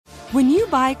When you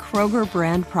buy Kroger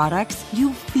brand products,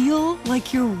 you feel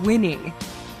like you're winning.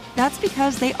 That's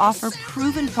because they offer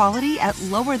proven quality at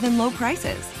lower than low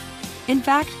prices. In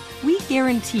fact, we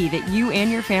guarantee that you and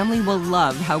your family will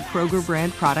love how Kroger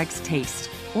brand products taste,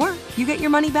 or you get your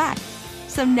money back.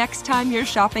 So next time you're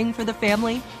shopping for the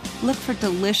family, look for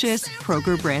delicious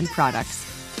Kroger brand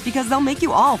products, because they'll make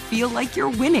you all feel like you're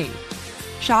winning.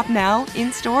 Shop now,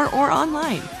 in-store, or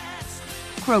online.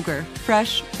 Kroger,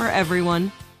 fresh for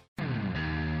everyone.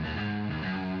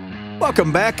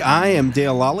 Welcome back. I am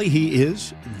Dale Lally. He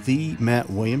is the Matt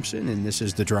Williamson, and this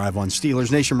is The Drive on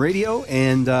Steelers Nation Radio.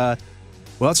 And,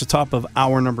 well, it's the top of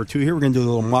hour number 2 here. We're going to do a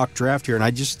little mock draft here. And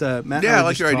I just, Matt, I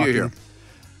like your idea here.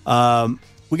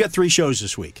 We got 3 shows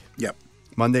this week. Yep.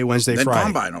 Monday, Wednesday, then Friday.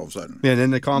 Combine all of a sudden. Yeah, and then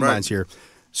the Combine's here.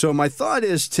 So my thought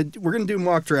is we're going to do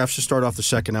mock drafts to start off the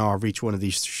second hour of each one of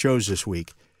these shows this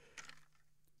week.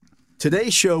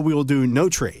 Today's show, we will do no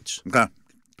trades. Okay.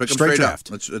 Pick them straight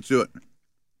draft. Let's do it.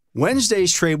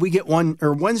 Wednesday's trade, we get one,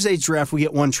 or Wednesday's draft, we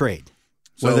get one trade.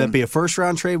 Whether that be a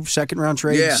first-round trade, second-round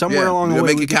trade, somewhere along the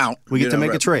way. Make it count. We get to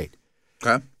make a trade.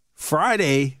 Okay.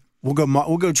 Friday, we'll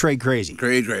go trade crazy.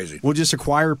 Crazy. We'll just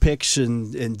acquire picks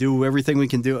and do everything we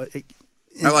can do.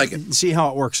 I like it. And see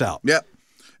how it works out. Yep.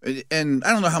 And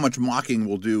I don't know how much mocking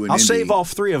we'll do in I'll Indy. save all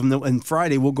 3 of them, and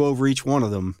Friday we'll go over each one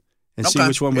of them and see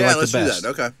which one we like the best. Yeah, let's do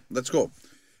that. Okay, that's cool.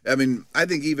 I mean, I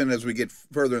think even as we get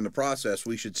further in the process,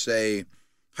 we should say,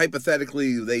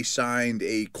 hypothetically, they signed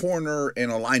a corner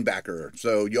and a linebacker.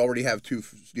 So you already have 2,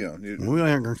 We don't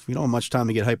have much time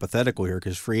to get hypothetical here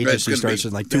because free agency starts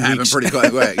in like 2 weeks. Pretty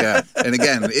quick, yeah. And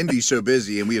again, Indy's so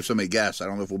busy, and we have so many guests. I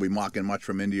don't know if we'll be mocking much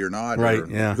from Indy or not, or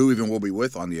who even we'll be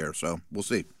with on the air. So we'll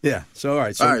see. Yeah. So all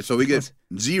right. So we get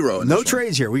 0. No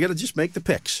trades here. We got to just make the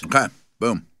picks. Okay.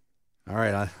 Boom. All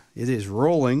right. It is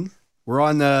rolling. We're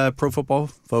on the Pro Football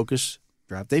Focus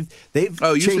draft. They've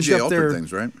changed up their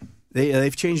things, right?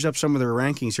 They've changed up some of their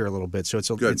rankings here a little bit, so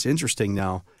it's interesting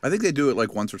now. I think they do it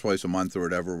like once or twice a month or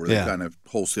whatever, where they kind of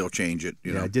wholesale change it.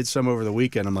 You know? I did some over the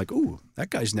weekend. I'm like, ooh,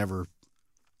 that guy's never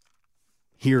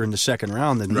here in the second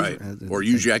round. Then right. Or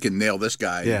usually I can nail this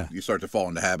guy. Yeah. You start to fall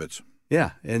into habits.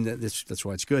 Yeah, and that's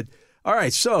why it's good. All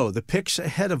right, so the picks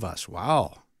ahead of us.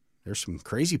 Wow, there's some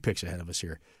crazy picks ahead of us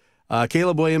here.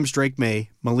 Caleb Williams, Drake May,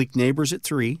 Malik Neighbors at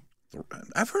 3.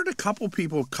 I've heard a couple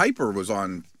people. Kuiper was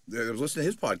on. I was listening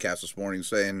to his podcast this morning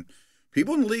saying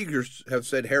people in the league have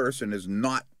said Harrison is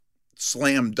not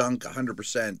slam dunk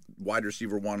 100% wide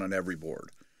receiver 1 on every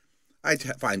board. I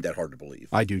find that hard to believe.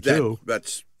 I do too.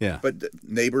 But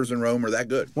Neighbors and Rome are that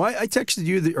good. Well, I texted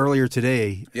you earlier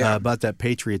today about that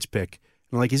Patriots pick.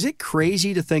 I'm like, is it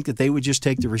crazy to think that they would just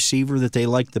take the receiver that they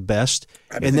like the best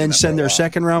and then send their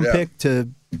second-round pick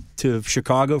to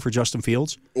Chicago for Justin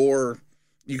Fields? Or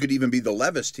you could even be the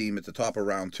Levis team at the top of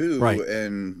round 2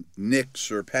 and Nix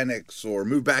or Penix or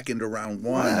move back into round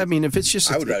 1. Well, I mean, if it's just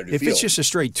a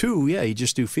straight 2, you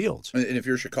just do Fields. And if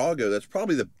you're Chicago, that's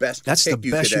probably the best. That's the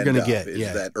best you're going to get.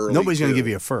 That early Nobody's going to give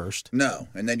you a first. No,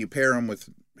 and then you pair him with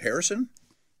Harrison.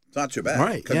 It's not too bad.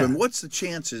 Right? I mean, what's the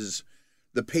chances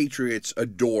the Patriots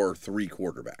adore 3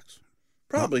 quarterbacks?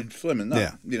 Probably slim enough.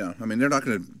 Yeah. You know, I mean, they're not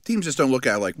going to. Teams just don't look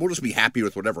at it like we'll just be happy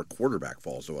with whatever quarterback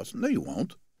falls to us. No, you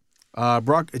won't.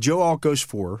 Joe Alt goes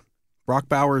 4. Brock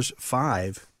Bowers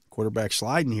 5. Quarterback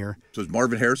sliding here. So is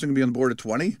Marvin Harrison going to be on the board at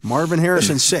 20? Marvin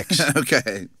Harrison 6.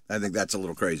 Okay. I think that's a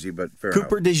little crazy, but fair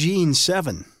Cooper enough. DeJean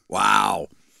 7. Wow.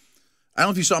 I don't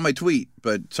know if you saw my tweet,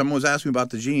 but someone was asking me about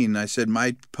DeJean. I said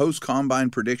my post-combine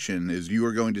prediction is you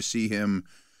are going to see him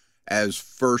as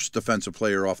first defensive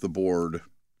player off the board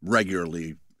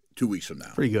regularly 2 weeks from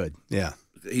now. Pretty good, yeah.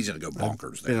 He's going to go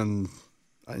bonkers there. Been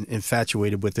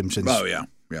infatuated with him since. Oh, yeah.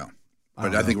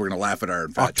 But I think we're going to laugh at our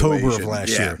infatuation. October of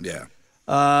last year.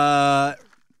 Yeah.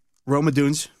 Roma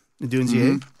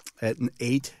Dunzier at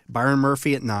 8. Byron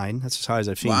Murphy at 9. That's as high as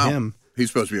I've seen him. He's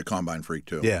supposed to be a combine freak,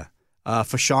 too. Yeah.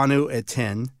 Fashanu at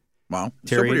 10. Wow.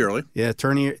 Still pretty early. Yeah.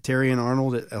 Terry and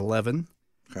Arnold at 11.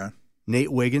 Okay.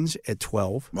 Nate Wiggins at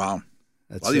 12. Wow.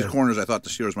 All these corners I thought the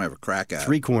Steelers might have a crack at.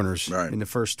 3 corners in the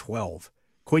first 12.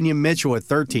 Quinion Mitchell at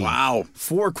 13. Wow.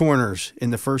 4 corners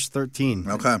in the first 13.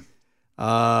 Okay.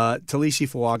 Talisi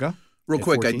Fuaga. Real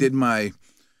quick, 14. I did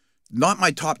not my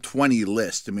top 20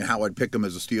 list. I mean, how I'd pick them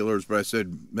as the Steelers, but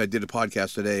I did a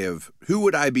podcast today of who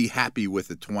would I be happy with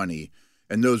at 20,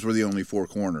 and those were the only 4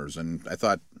 corners. And I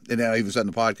thought, and I even said in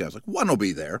the podcast, like, one will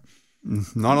be there.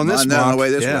 Not on this Not on the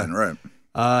way this one,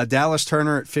 right. Dallas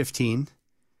Turner at 15.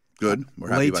 Good. We're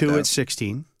happy about that. at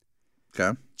 16.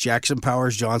 Okay. Jackson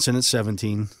Powers Johnson at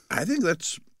 17. I think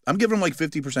that's I'm giving them like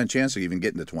 50% chance of even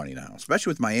getting to 20 now,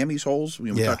 especially with Miami's holes.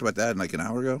 We talked about that like an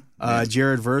hour ago.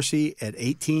 Jared Versey at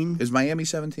 18. Is Miami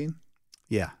 17?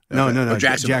 Yeah. No. Oh,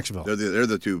 Jacksonville. They're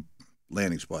the two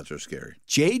landing spots are scary.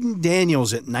 Jaden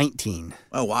Daniels at 19.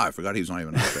 Oh, wow. I forgot he's not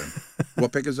even out there.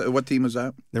 What pick is that? What team is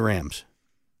that? The Rams.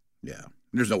 Yeah.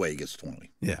 There's no way he gets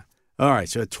 20. Yeah. All right.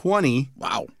 So at 20.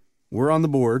 Wow. We're on the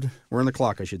board. We're on the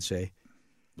clock, I should say.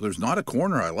 There's not a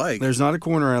corner I like. There's not a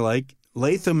corner I like.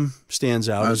 Latham stands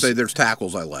out. I would say there's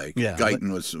tackles I like. Yeah.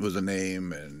 Guyton was a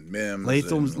name, and Mims.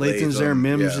 Latham's there.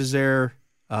 Mims is there.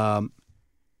 Graham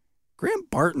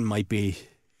Barton might be.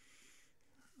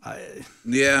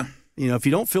 Yeah. If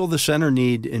you don't fill the center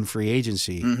need in free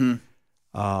agency. Mm-hmm.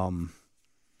 I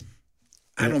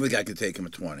don't think I could take him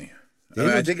at 20.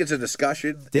 I think it's a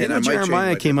discussion. Daniel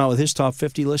Jeremiah came out with his top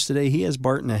 50 list today. He has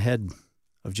Barton ahead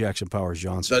of Jackson Powers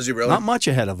Johnson. Does he really? Not much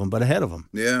ahead of him, but ahead of him.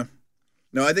 Yeah.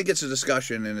 No, I think it's a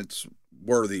discussion, and it's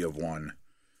worthy of one.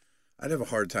 I'd have a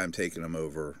hard time taking him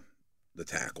over the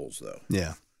tackles, though.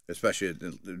 Yeah. Especially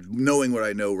knowing what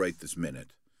I know right this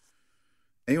minute.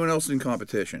 Anyone else in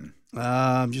competition?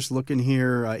 I'm just looking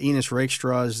here. Enos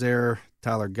Rakestraw is there.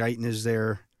 Tyler Guyton is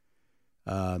there.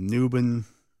 Newbin.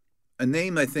 A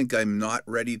name I think I'm not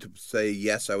ready to say,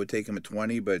 yes, I would take him at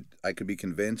 20, but I could be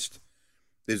convinced,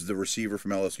 is the receiver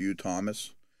from LSU,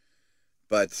 Thomas.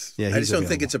 But I just don't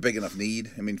think it's a big enough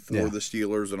need. I mean, for the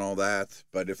Steelers and all that.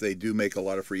 But if they do make a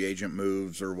lot of free agent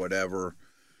moves or whatever,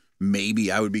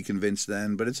 maybe I would be convinced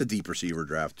then. But it's a deep receiver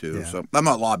draft, too. Yeah. So I'm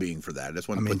not lobbying for that. I just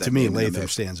want to put that to me, Latham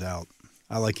stands out.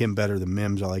 I like him better than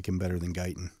Mims. I like him better than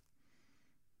Guyton.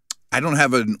 I don't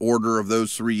have an order of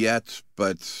those three yet,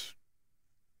 but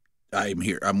I'm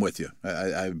here. I'm with you.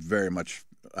 I very much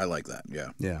like that.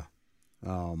 Yeah. Yeah.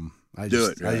 I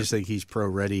just think he's pro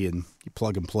ready and you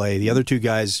plug and play. The other two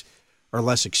guys are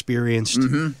less experienced.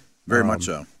 Mm-hmm. Very much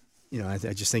so. I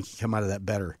just think you come out of that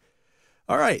better.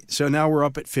 All right, so now we're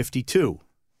up at 52.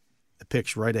 The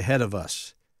pick's right ahead of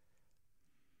us.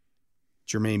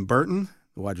 Jermaine Burton,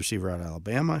 the wide receiver out of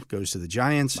Alabama, goes to the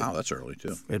Giants. Wow, that's early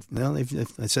too.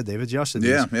 I said they've adjusted.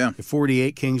 Yeah, these. yeah. At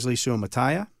 48, Kingsley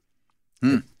Suamataia.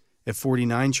 At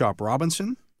 49, Chop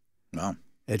Robinson. Wow.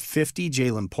 At 50,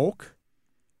 Jalen Polk.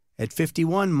 At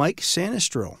 51, Mike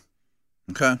Sanistro.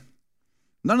 Okay.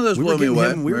 None of those blow me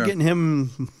away. We were getting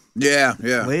him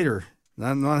later.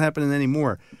 Not happening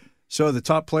anymore. So the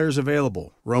top players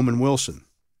available, Roman Wilson.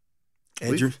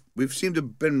 We've seemed to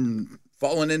have been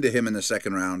falling into him in the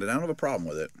second round, and I don't have a problem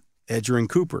with it. Edgerrin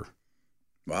Cooper.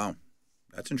 Wow.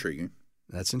 That's intriguing.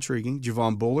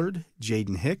 Javon Bullard,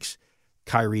 Jaden Hicks.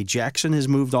 Kyrie Jackson has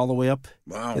moved all the way up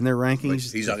in their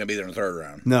rankings. He's not going to be there in the third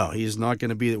round. No, he's not going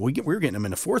to be there. We were getting him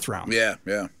in the fourth round. Yeah,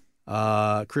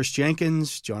 yeah. Chris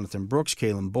Jenkins, Jonathan Brooks,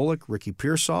 Kalen Bullock, Ricky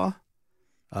Pearsall.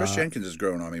 Chris Jenkins is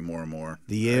growing on me more and more.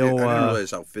 The Yale, I didn't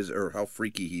realize how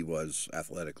freaky he was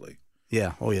athletically.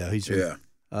 Yeah. Oh, yeah.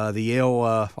 The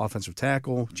Yale offensive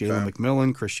tackle, Jalen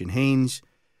McMillan, Christian Haynes,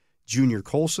 Junior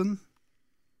Colson.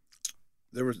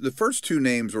 The first two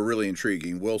names were really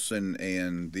intriguing, Wilson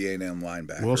and the A&M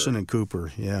linebacker. Wilson and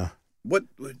Cooper, yeah. What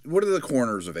are the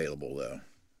corners available, though?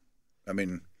 I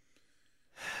mean,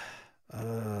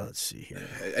 let's see here.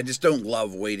 I just don't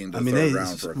love waiting to the third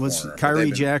round for a corner.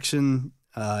 Kyrie Jackson,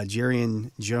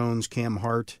 Jerrion Jones, Cam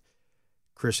Hart,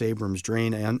 Chris Abrams,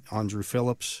 Drain, and Andrew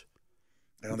Phillips.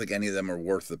 I don't think any of them are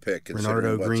worth the pick.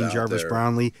 Renardo Green, Jarvis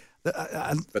Brownlee.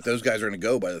 But those guys are going to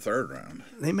go by the third round.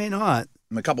 They may not.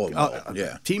 A couple of them will,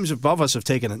 yeah. Teams above us have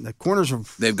taken it. The corners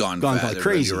they've gone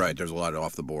crazy. You're right. There's a lot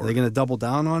off the board. Are they going to double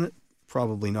down on it?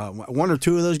 Probably not. One or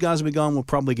two of those guys will be gone. We'll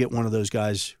probably get one of those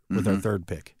guys with our third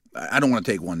pick. I don't want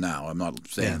to take one now. I'm not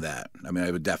saying that. I mean,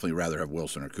 I would definitely rather have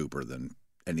Wilson or Cooper than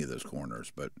any of those corners.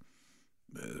 But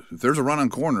if there's a run on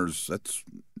corners,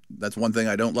 that's one thing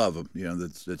I don't love.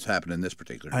 That's happened in this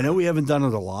particular. I know we haven't done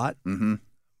it a lot,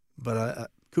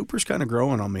 but Cooper's kind of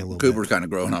growing on me a little bit. Cooper's kind of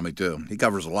growing on me, too. He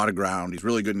covers a lot of ground. He's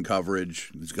really good in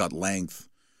coverage. He's got length.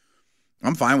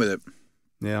 I'm fine with it.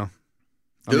 Yeah.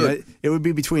 It would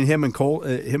be between him and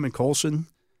Colson.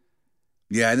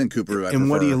 Yeah, I think Cooper. And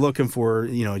what are you looking for?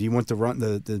 Do you want the run,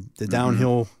 the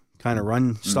downhill kind of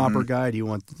run stopper guy? Do you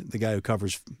want the guy who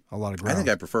covers a lot of ground? I think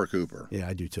I prefer Cooper. Yeah,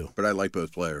 I do, too. But I like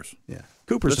both players. Yeah.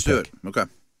 Cooper's Let's the pick. do it.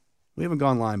 Okay. We haven't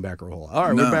gone linebacker a whole lot. All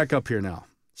right, we're back up here now.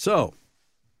 So,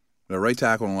 the right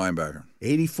tackle and linebacker.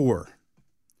 84.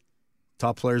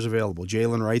 Top players available.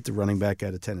 Jalen Wright, the running back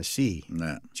out of Tennessee.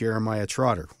 Nah. Jeremiah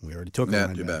Trotter. We already took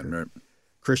him. Too bad. Right.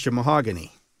 Christian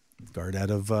Mahogany, guard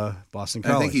out of Boston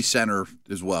College. I think he's center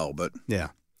as well, but. Yeah.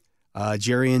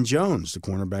 Jerrion Jones, the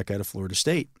cornerback out of Florida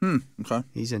State. Okay.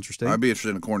 He's interesting. I'd be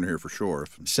interested in a corner here for sure.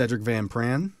 Cedric Van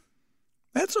Pran.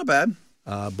 That's not bad.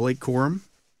 Blake Corum,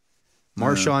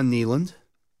 Marshawn Nealand.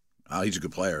 Oh, he's a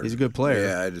good player. He's a good player.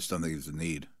 Yeah, I just don't think he's a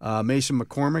need. Mason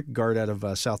McCormick, guard out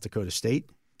of South Dakota State.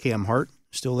 Cam Hart,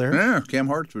 still there. Yeah, Cam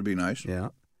Hart would be nice. Yeah.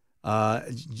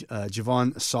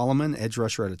 Javon Solomon, edge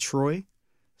rusher out of Troy.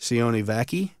 Sione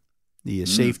Vacchi, the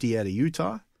safety out of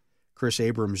Utah. Chris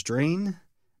Abrams-Drain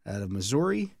out of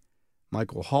Missouri.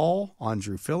 Michael Hall,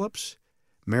 Andrew Phillips.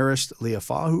 Marist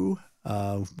Leafahu,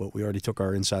 but we already took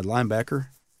our inside linebacker.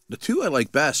 The two I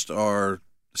like best are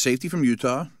safety from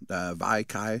Utah, Vi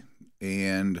Kai,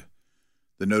 and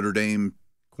the Notre Dame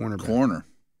corner.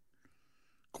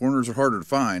 Corners are harder to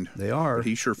find. They are. But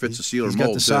he sure fits the Steeler mold. He's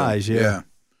got the size, yeah.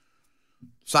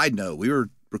 Side note, we were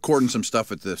recording some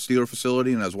stuff at the Steeler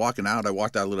facility, and I was walking out. I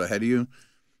walked out a little ahead of you.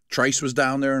 Trice was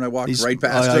down there, and I walked right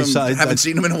past him. I haven't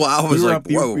seen him in a while. I was like,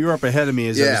 whoa. You were up ahead of me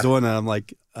as I was doing that. I'm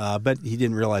like, I bet he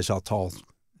didn't realize how tall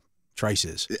Trice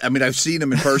is. I mean, I've seen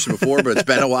him in person before, but it's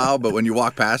been a while. But when you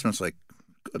walk past him, it's like,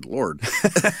 good Lord. I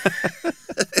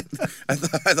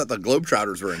thought the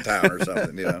Globetrotters were in town or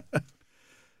something,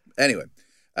 Anyway,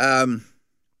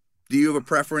 do you have a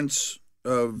preference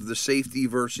of the safety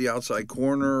versus the outside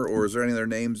corner, or is there any other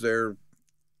names there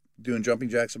doing jumping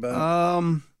jacks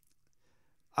about?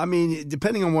 I mean,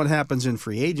 depending on what happens in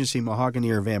free agency,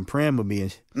 Mahogany or Van Pram would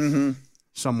be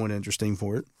somewhat interesting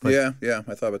for it. But, yeah,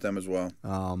 I thought about them as well.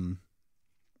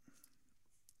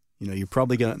 You're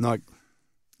probably going to not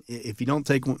 – if you don't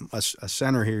take a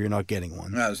center here, you're not getting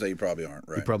one. I would say you probably aren't,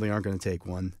 right? You probably aren't going to take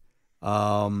one.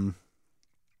 And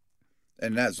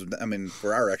that's – I mean,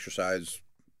 for our exercise,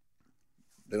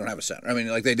 they don't have a center. I mean,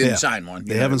 like they didn't sign one.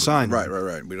 They haven't signed one.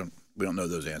 Right. We don't know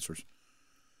those answers.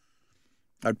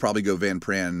 I'd probably go Van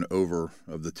Pran over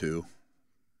of the two.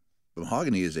 But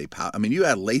Mahogany is you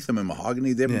add Latham and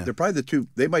Mahogany, they're probably the two.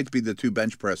 They might be the two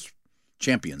bench press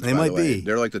champions. They might be.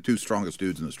 They're like the two strongest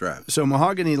dudes in this draft. So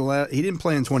Mahogany, he didn't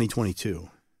play in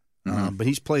 2022, but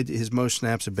he's played. His most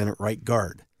snaps have been at right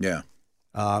guard. Yeah.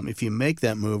 If you make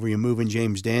that move, or you're moving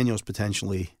James Daniels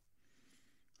potentially.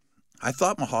 I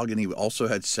thought Mahogany also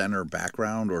had center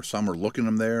background, or some were looking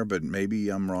him there, but maybe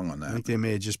I'm wrong on that. I think they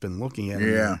may have just been looking at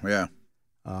him. Yeah.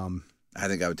 I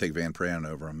think I would take Van Pran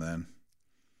over him then.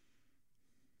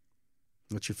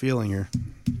 What's your feeling here?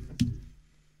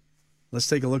 Let's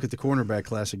take a look at the cornerback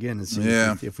class again and see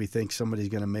if we think somebody's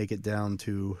going to make it down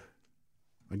to.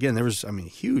 Again, there was a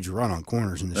huge run on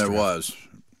corners in this draft. There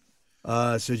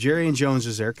was. So Jerry Jones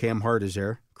is there, Cam Hart is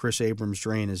there, Chris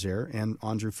Abrams-Drain is there, and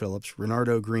Andrew Phillips,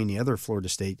 Renardo Green, the other Florida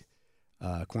State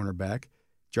cornerback,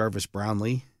 Jarvis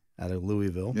Brownlee out of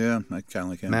Louisville. Yeah, I kind of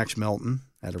like him. Max Melton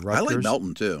out of Rutgers. I like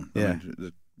Melton, too. Yeah.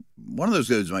 One of those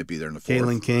guys might be there in the fourth.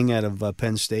 Kalen King out of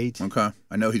Penn State. Okay.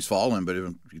 I know he's fallen, but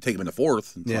if you take him in the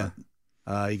fourth. Yeah.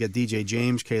 You got DJ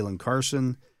James, Kalen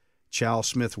Carson, Chow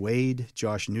Smith-Wade,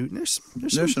 Josh Newton.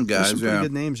 There's some guys, some pretty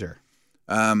good names there.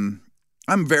 I'm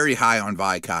very high on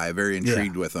Vi Kai, very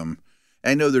intrigued with him.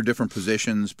 I know they're different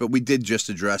positions, but we did just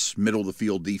address middle of the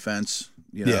field defense.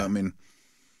 I mean,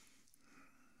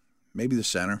 maybe the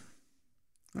center.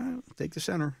 Take the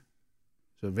center.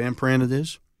 So Van Pran it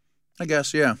is? I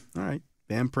guess, yeah. All right.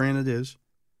 Van Pran it is.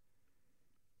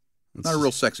 Not a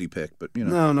real sexy pick, but,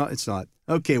 No, it's not.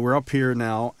 Okay, we're up here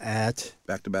now at...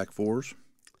 Back-to-back fours?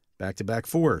 Back-to-back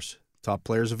fours. Top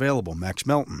players available. Max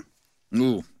Melton.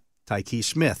 Ooh. Tyke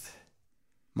Smith.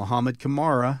 Muhammad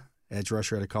Kamara, edge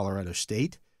rusher out of Colorado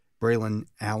State. Braylon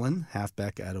Allen,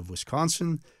 halfback out of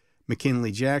Wisconsin.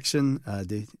 McKinley Jackson,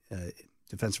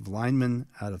 defensive lineman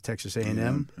out of Texas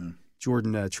A&M. Yeah.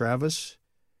 Jordan Travis,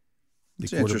 the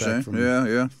quarterback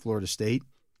from Florida State.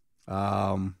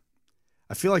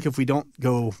 I feel like if we don't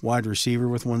go wide receiver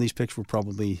with one of these picks, we're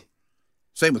probably...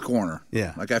 Same with corner.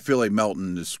 Yeah. Like, I feel like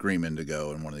Melton is screaming to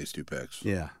go in one of these two picks.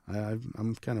 Yeah,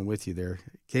 I'm kind of with you there.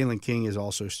 Kalen King is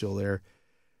also still there.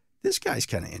 This guy's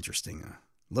kind of interesting.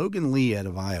 Logan Lee out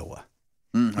of Iowa.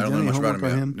 I don't know much about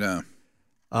him yet. No.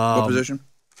 What position?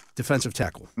 Defensive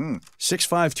tackle.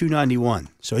 6'5", 291.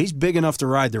 So he's big enough to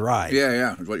ride the ride.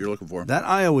 Yeah, is what you're looking for. That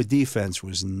Iowa defense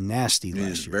was nasty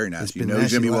last year. Very nasty. You know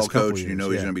he's going to be well coached. You know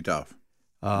he's going to be tough.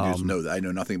 You just know that. I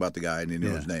know nothing about the guy. I didn't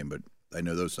know his name, but I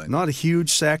know those things. Not a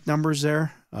huge sack numbers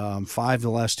there. 5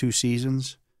 the last 2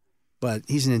 seasons. But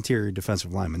he's an interior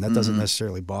defensive lineman. That doesn't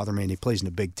necessarily bother me, and he plays in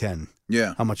the Big Ten.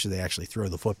 Yeah. How much do they actually throw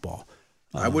the football?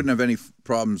 I wouldn't have any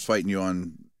problems fighting you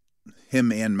on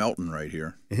him and Melton right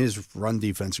here. His run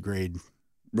defense grade.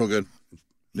 Real good.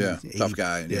 Yeah, tough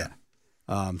guy. Yeah.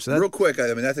 So real quick,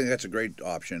 I think that's a great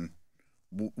option.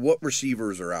 What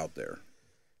receivers are out there?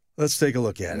 Let's take a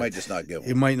look at it. You might just not get one.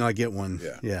 You might not get one.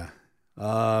 Yeah.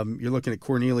 You're looking at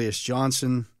Cornelius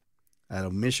Johnson out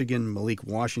of Michigan, Malik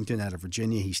Washington out of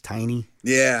Virginia. He's tiny.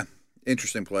 Yeah.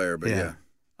 Interesting player, but yeah.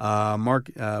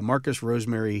 Marcus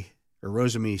Rosemy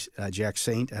Jack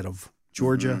Saint out of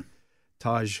Georgia,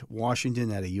 Taj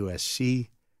Washington out of USC,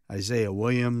 Isaiah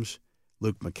Williams,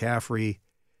 Luke McCaffrey,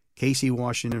 Casey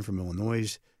Washington from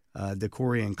Illinois,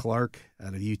 DeCorian Clark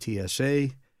out of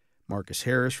UTSA, Marcus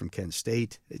Harris from Kent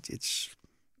State. It's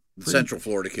Central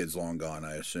Florida kid's long gone,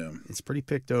 I assume. It's pretty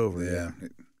picked over. Yeah.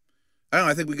 I don't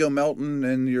know. I think we go Melton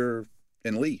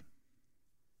and Lee.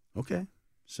 Okay.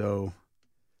 So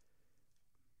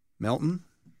Melton.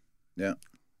 Yeah.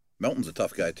 Melton's a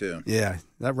tough guy, too. Yeah.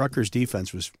 That Rutgers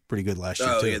defense was pretty good last year,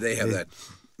 too. Oh, yeah. They have that.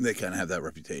 They kind of have that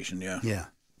reputation, yeah. Yeah.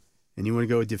 And you want to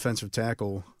go with defensive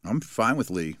tackle? I'm fine with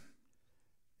Lee.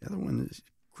 The other one is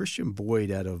Christian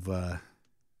Boyd out of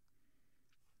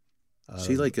is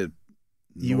he like a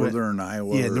Northern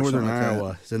Iowa? Yeah, Northern Iowa.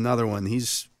 Like It's another one.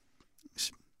 He's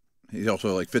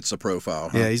also like fits the profile.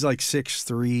 Huh? Yeah, he's like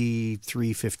 6'3",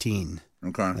 315.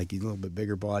 Okay. Like he's a little bit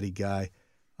bigger body guy.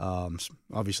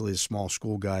 Obviously a small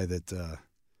school guy that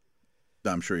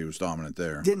I'm sure he was dominant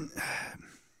there. Didn't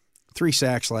 3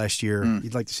 sacks last year.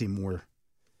 You'd like to see more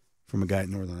from a guy at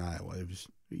Northern Iowa.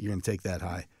 You're going to take that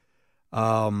high.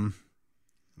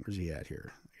 Where's he at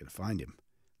here? I got to find him.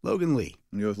 Logan Lee.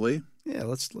 You go with Lee? Yeah,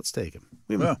 let's take him.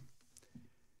 Yeah.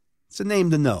 It's a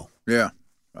name to know. Yeah.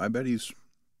 I bet he's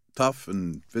tough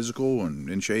and physical and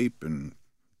in shape and,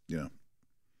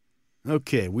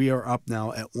 Okay, we are up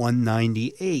now at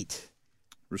 198.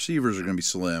 Receivers are going to be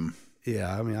slim.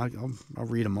 Yeah, I mean, I'll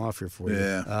read them off here for you.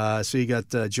 Yeah. So you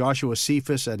got Joshua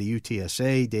Cephas out of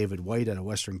UTSA, David White out of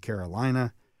Western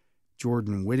Carolina,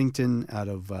 Jordan Whittington out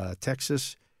of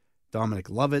Texas, Dominic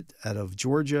Lovett out of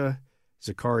Georgia,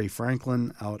 Zachary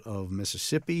Franklin out of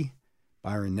Mississippi,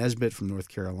 Byron Nesbitt from North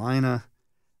Carolina.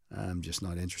 I'm just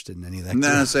not interested in any of that.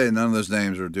 I'm saying none of those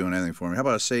names are doing anything for me. How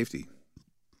about a safety?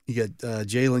 You got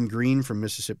Jalen Green from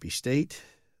Mississippi State.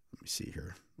 Let me see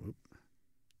here. Whoop.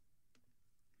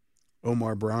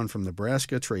 Omar Brown from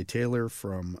Nebraska, Trey Taylor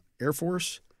from Air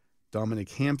Force,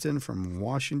 Dominic Hampton from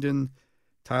Washington,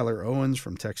 Tyler Owens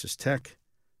from Texas Tech,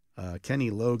 Kenny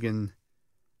Logan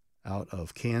out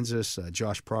of Kansas,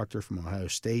 Josh Proctor from Ohio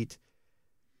State.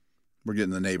 We're getting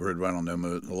the neighborhood. I don't know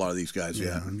a lot of these guys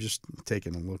yet. I'm just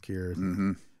taking a look here.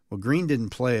 Mm-hmm. Well, Green didn't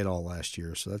play at all last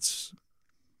year, so that's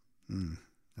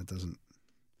that doesn't.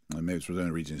 Well, maybe it's within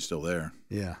the region. He's still there.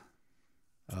 Yeah.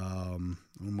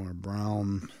 Omar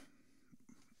Brown.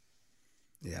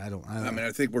 Yeah, I mean,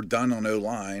 I think we're done on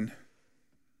O-line.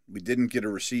 We didn't get a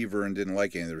receiver and didn't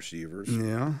like any of the receivers.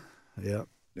 Yeah.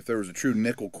 If there was a true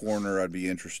nickel corner, I'd be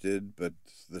interested, but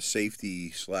the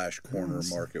safety / corner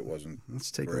market wasn't. Let's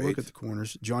take great. a look at the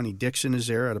corners. Johnny Dixon is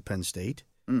there out of Penn State.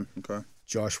 Okay.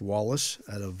 Josh Wallace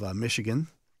out of Michigan.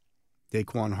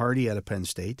 Daquan Hardy out of Penn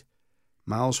State.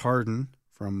 Miles Harden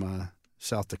from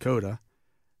South Dakota.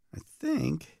 I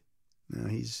think. No,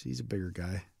 he's a bigger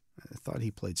guy. I thought he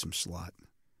played some slot.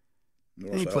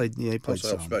 He played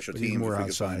some. Special teams more if we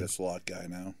outside. can find a slot guy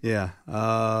now. Yeah.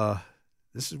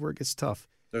 This is where it gets tough.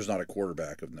 There's not a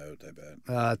quarterback of note, I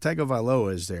bet.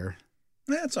 Tagovailoa is there.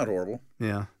 Yeah, it's not horrible.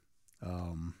 Yeah.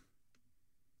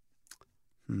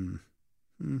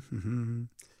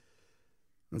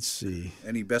 Let's see.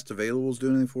 Any best availables do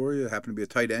anything for you? Happen to be a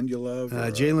tight end you love?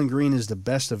 Jalen Green is the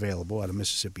best available out of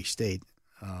Mississippi State.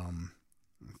 I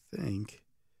think.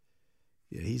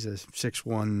 Yeah, he's a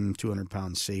 6'1",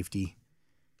 200-pound safety.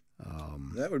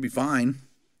 That would be fine.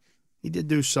 He did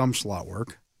do some slot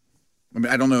work. I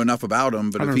mean, I don't know enough about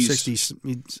him, but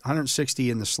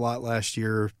 160 in the slot last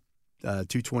year,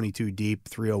 222 deep,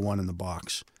 301 in the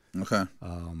box. Okay.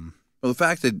 Well, the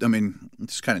fact that, I mean,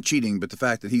 it's kind of cheating, but the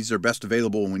fact that he's their best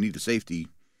available when we need a safety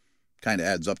kind of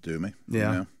adds up to me.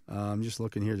 Yeah. You know? I'm just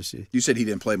looking here to see. You said he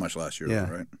didn't play much last year, yeah.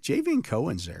 though, right? Javian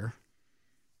Cohen's there.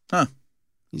 Huh.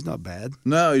 He's not bad.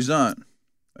 No, he's not.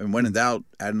 And when in doubt,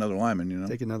 add another lineman,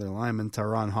 Take another lineman.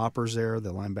 Tyron Hopper's there,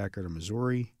 the linebacker to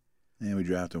Missouri. Yeah, we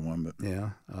drafted one, but yeah,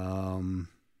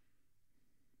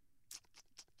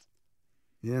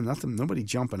 nobody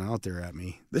jumping out there at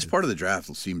me. This part of the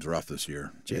draft seems rough this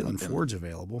year. Jalen Ford's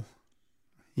available.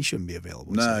 He shouldn't be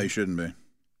available. No, he shouldn't be.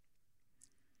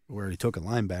 We already took a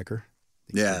linebacker.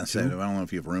 Yeah, I don't know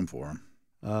if you have room for him.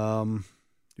 Do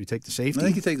we take the safety? I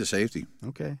think you take the safety.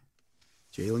 Okay.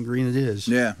 Jalen Green it is.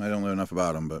 Yeah, I don't know enough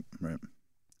about him, but right.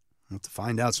 I'll have to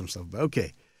find out some stuff. But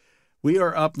okay. We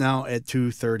are up now at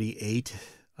 238.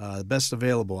 The best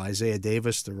available, Isaiah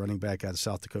Davis, the running back out of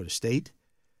South Dakota State.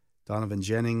 Donovan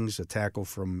Jennings, a tackle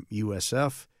from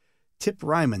USF. Tip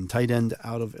Ryman, tight end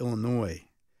out of Illinois.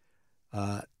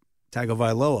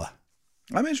 Tagovailoa.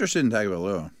 I'm interested in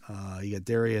Tagovailoa. You got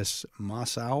Darius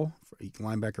Mossau,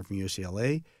 linebacker from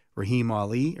UCLA. Rasheen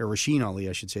Ali,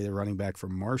 I should say, the running back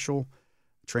from Marshall.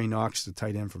 Trey Knox, the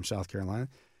tight end from South Carolina.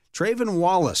 Trayvon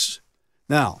Wallace.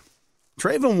 Now,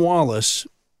 Trayvon Wallace,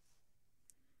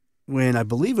 when I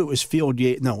believe it was Field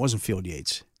Yates. No, it wasn't Field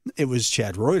Yates. It was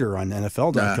Chad Reuter on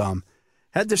NFL.com.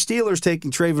 Had the Steelers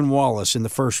taking Trayvon Wallace in the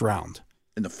first round.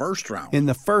 In the first round? In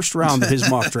the first round of his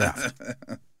mock draft.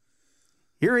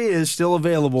 Here he is, still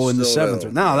available in the seventh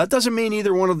round. Now, that doesn't mean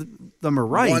either one of them are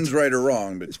right. One's right or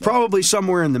wrong. But it's probably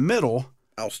somewhere in the middle.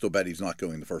 I'll still bet he's not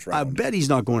going in the first round. I bet he's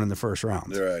not going in the first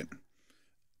round. You're right.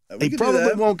 He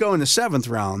probably won't go in the seventh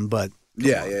round, but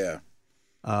yeah.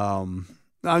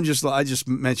 I just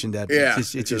mentioned that. Yeah,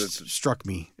 it just struck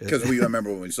me because we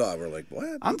remember when we saw it. We're like,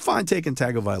 what? I'm fine taking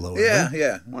Tagovailoa.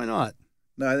 Yeah. Why not?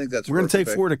 No, I think that's. We're going to take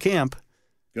 4 to camp.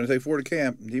 Going to take 4 to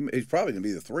camp. He's probably going to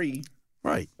be the 3.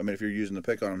 Right. I mean, if you're using the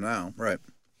pick on him now, right?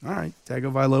 All right,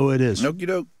 Tagovailoa it is. Okie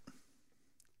doke.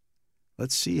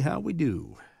 Let's see how we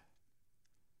do.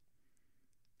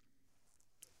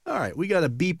 All right, we got a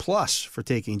B+ for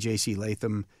taking J.C.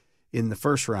 Latham in the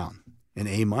first round, an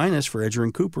A- for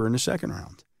Edgerrin Cooper in the second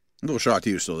round. A little shocked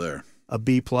he was still there. A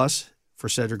B+ for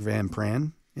Cedric Van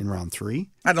Pran in round 3.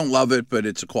 I don't love it, but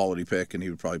it's a quality pick, and he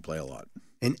would probably play a lot.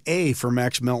 An A for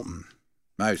Max Melton.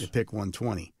 Nice. At pick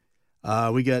 120.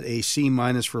 We got a C-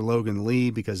 for Logan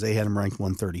Lee because they had him ranked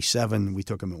 137. We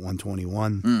took him at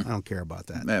 121. I don't care about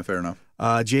that. Yeah, fair enough.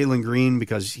 Jalen Green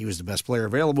because he was the best player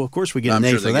available. Of course, we get an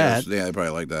A for that. Yeah, they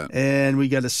probably like that. And we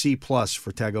got a C+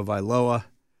 for Tagovailoa.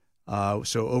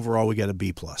 So overall, we got a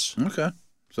B+. Okay.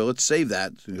 So let's save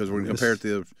that because we're going to compare it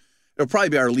to it'll probably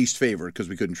be our least favorite because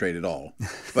we couldn't trade it all.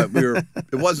 But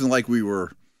it wasn't like we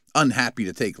were unhappy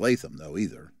to take Latham, though,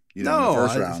 either. In the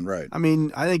first round, right. I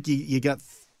mean, I think you got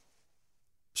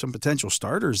some potential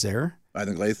starters there. I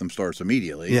think Latham starts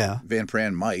immediately. Yeah. Van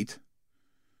Pran might.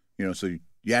 So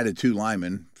you added 2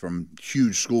 linemen from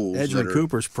huge schools. Edgerrin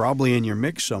Cooper's probably in your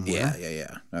mix somewhere.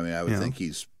 Yeah. I mean, I would think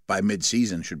he's, by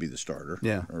midseason, should be the starter.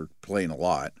 Yeah. Or playing a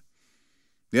lot.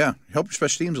 Yeah. Help your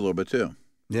special teams a little bit, too.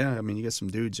 Yeah, I mean, you got some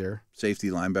dudes there. Safety,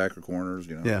 linebacker, corners,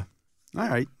 Yeah. All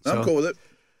right. I'm cool with it.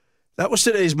 That was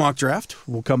today's mock draft.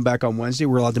 We'll come back on Wednesday.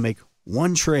 We're allowed to make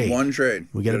one trade.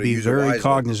 We got to be very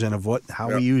cognizant of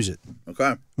how we use it.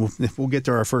 Okay. We'll get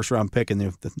to our first round pick and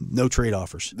the no trade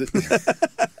offers.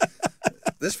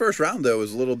 This first round, though,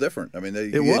 was a little different. I mean,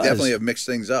 they definitely have mixed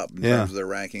things up in terms of their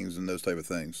rankings and those type of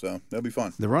things. So that'll be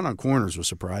fun. The run on corners was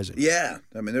surprising. Yeah.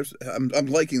 I mean, I'm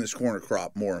liking this corner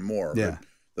crop more and more. Yeah.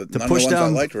 None of the ones I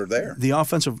liked were there. The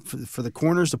offensive for the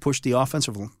corners to push the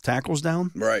offensive tackles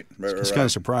down. Right. It's kind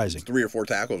of surprising. 3 or 4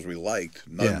 tackles we liked.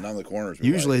 None of the corners.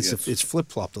 Usually it's flip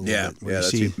flopped a little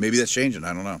bit. Yeah. Maybe that's changing.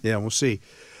 I don't know. Yeah, we'll see.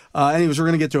 Anyways, we're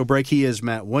going to get to a break. He is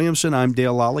Matt Williamson. I'm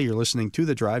Dale Lally. You're listening to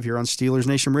The Drive here on Steelers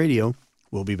Nation Radio.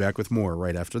 We'll be back with more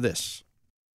right after this.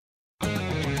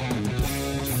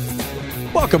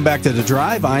 Welcome back to The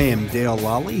Drive. I am Dale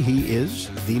Lally. He is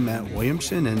the Matt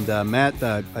Williamson. And Matt,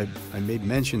 I made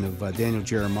mention of Daniel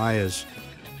Jeremiah's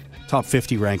top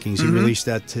 50 rankings. He released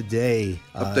that today.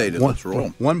 Updated. Let's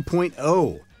roll.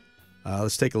 1.0.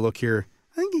 Let's take a look here.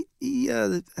 I think he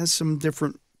has some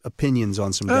different opinions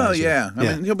on some guys. Oh, yeah. I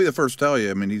mean, he'll be the first to tell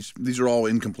you. I mean, these are all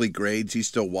incomplete grades. He's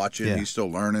still watching. Yeah. He's still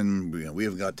learning. We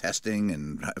have got testing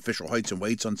and official heights and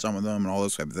weights on some of them and all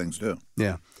those type of things, too.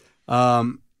 Yeah.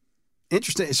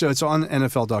 Interesting. So it's on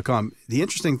NFL.com. The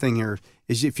interesting thing here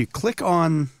is if you click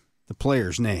on the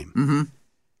player's name,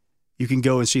 you can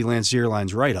go and see Lance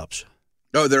Zierlein's write-ups.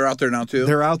 Oh, they're out there now, too?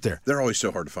 They're out there. They're always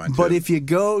so hard to find, But too. if you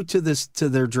go to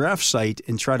their draft site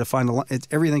and try to find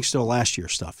everything's still last year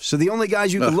stuff. So the only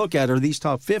guys you can look at are these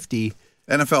top 50.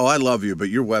 NFL, I love you, but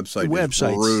your website is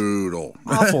brutal.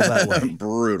 Awful that way.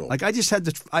 Brutal. Like I just had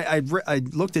to I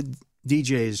looked at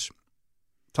DJ's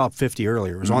top 50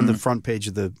 earlier. It was on the front page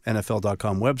of the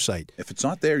NFL.com website. If it's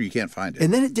not there, you can't find it.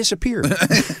 And then it disappeared.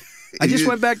 I just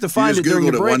went back to find it during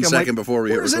the break. 1 second before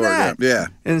we hit record. Yeah.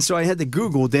 And so I had to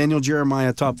Google Daniel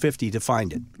Jeremiah top 50 to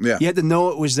find it. Yeah. You had to know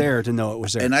it was there to know it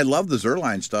was there. And I love the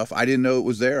Zierlein stuff. I didn't know it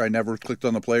was there. I never clicked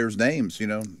on the players' names,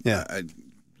 Yeah.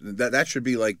 That should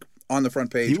be like on the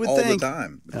front page all the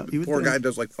time. The poor guy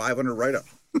does like 500 write-ups.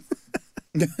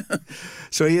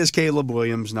 So he is Caleb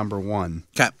Williams, number 1.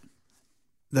 Cap.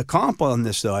 The comp on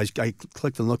this, though, I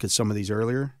clicked and looked at some of these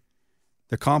earlier.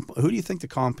 The comp. Who do you think the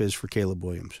comp is for Caleb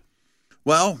Williams?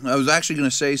 Well, I was actually going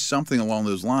to say something along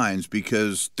those lines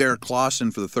because Derek Clausen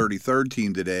for the 33rd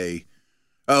team today.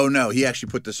 Oh, no, he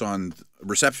actually put this on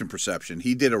Reception Perception.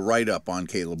 He did a write-up on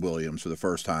Caleb Williams for the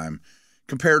first time,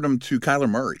 compared him to Kyler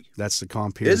Murray. That's the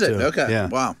comp here, Is it? too. Okay. Yeah.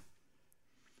 Wow.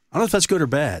 I don't know if that's good or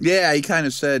bad. Yeah, he kind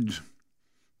of said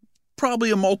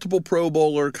probably a multiple Pro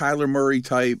Bowler, Kyler Murray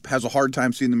type, has a hard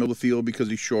time seeing the middle of the field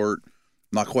because he's short.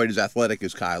 Not quite as athletic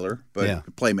as Kyler, but a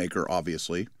playmaker,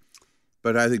 obviously.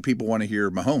 But I think people want to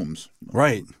hear Mahomes.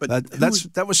 Right. But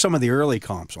that was some of the early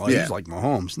comps. Oh, he's like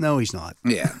Mahomes. No, he's not.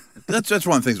 Yeah. That's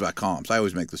one of the things about comps. I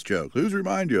always make this joke. Who's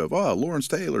remind you of? Oh, Lawrence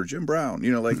Taylor, Jim Brown.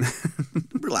 Like,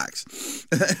 relax.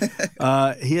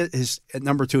 At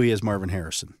number 2, he has Marvin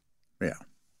Harrison. Yeah.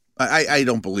 I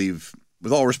don't believe,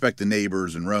 with all respect to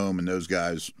Neighbors and Rome and those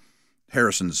guys,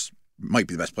 Harrison's might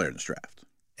be the best player in this draft.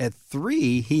 At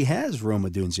 3, he has Rome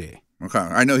Odunze. Okay.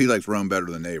 I know he likes Rome better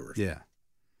than Neighbors. Yeah.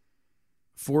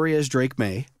 4, he has Drake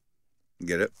May.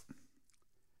 Get it?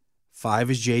 5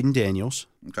 is Jaden Daniels.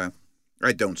 Okay.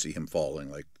 I don't see him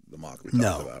falling like the mock we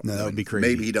talked about. No, that would be crazy.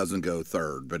 Maybe he doesn't go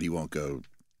 3rd, but he won't go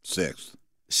 6th.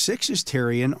 6 is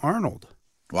Terrion Arnold.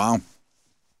 Wow.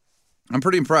 I'm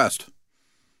pretty impressed.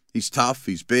 He's tough.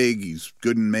 He's big. He's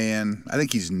good in man. I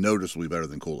think he's noticeably better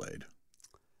than Kool-Aid.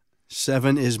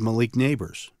 7 is Malik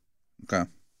Neighbors.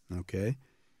 Okay.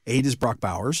 8 is Brock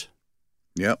Bowers.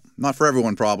 Yep. Not for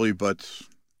everyone probably, but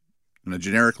in a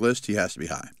generic list, he has to be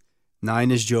high.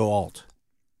 9 is Joe Alt.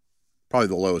 Probably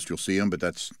the lowest you'll see him, but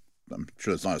I'm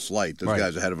sure it's not a slight. Those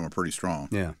guys ahead of him are pretty strong.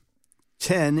 Yeah.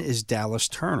 10 is Dallas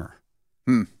Turner.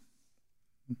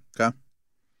 Okay.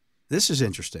 This is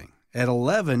interesting. At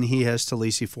 11, he has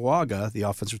Talisi Fuaga, the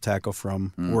offensive tackle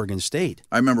from Oregon State.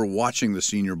 I remember watching the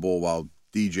Senior Bowl while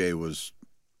DJ was,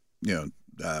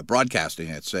 broadcasting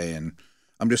it, saying,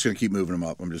 I'm just going to keep moving him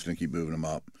up. I'm just going to keep moving him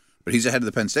up. But he's ahead of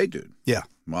the Penn State dude. Yeah.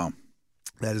 Wow.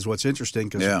 That is what's interesting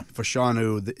because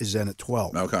Fashanu is in at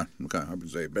 12. Okay. I would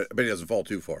say, but he doesn't fall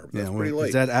too far. But that's pretty late.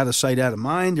 Is that out of sight, out of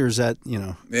mind, or is that,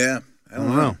 Yeah, I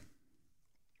don't know.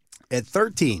 At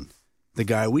 13, the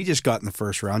guy we just got in the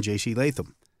first round, J.C.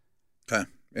 Latham. Okay,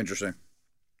 interesting.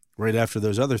 Right after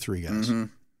those other 3 guys. Mm-hmm.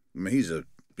 I mean, he's a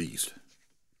beast.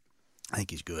 I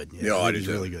think he's good. Yeah, I think he's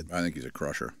really good. I think he's a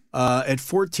crusher. At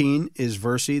 14 is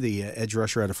Versi, the edge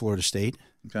rusher out of Florida State.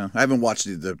 Okay. I haven't watched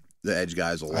the edge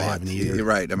guys a lot. I haven't either. You're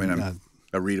right. I mean,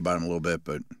 I read about them a little bit,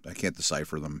 but I can't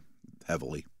decipher them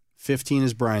heavily. 15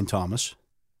 is Brian Thomas.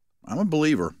 I'm a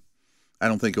believer. I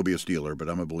don't think he'll be a Steeler, but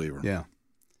I'm a believer. Yeah.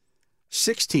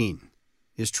 16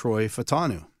 is Troy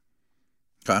Fatanu.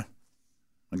 Okay.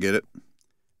 I get it.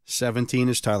 17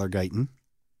 is Tyler Guyton.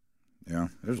 Yeah,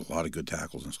 there's a lot of good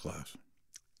tackles in this class.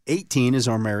 18 is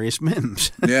Armarius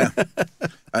Mims. Yeah.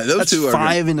 Those two are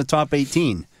 5 in the top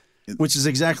 18, which is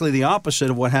exactly the opposite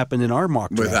of what happened in our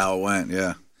mock draft. With how it went,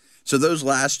 yeah. So those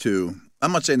last 2,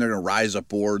 I'm not saying they're going to rise up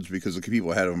boards because the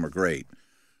people ahead of them are great,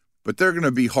 but they're going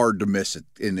to be hard to miss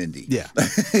in Indy. Yeah.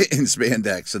 In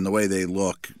spandex and the way they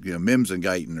look. Mims and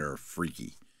Guyton are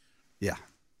freaky. Yeah.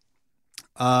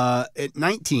 At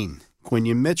 19,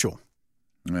 Quinion Mitchell.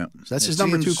 Yeah. So that's his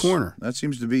number 2 corner. That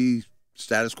seems to be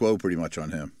status quo pretty much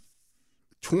on him.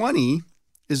 20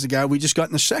 is the guy we just got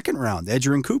in the second round,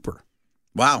 Edgerrin Cooper.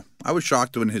 Wow. I was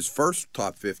shocked when his first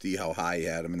top 50 how high he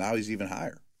had him, and now he's even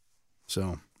higher.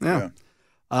 So, yeah.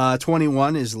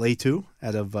 21 is Leitu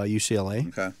out of UCLA.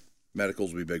 Okay.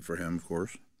 Medicals will be big for him, of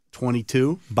course.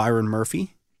 22, Byron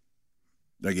Murphy.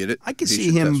 I get it. I could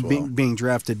see him being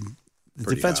drafted.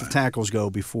 The defensive tackles go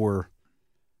before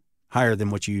higher than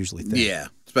what you usually think. Yeah,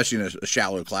 especially in a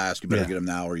shallow class. You better get him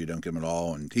now or you don't get him at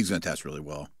all, and he's going to test really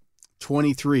well.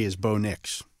 23 is Bo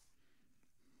Nix.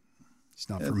 It's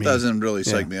not for me. It doesn't really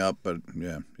psych me up, but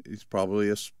yeah, he's probably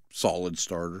a solid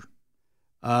starter.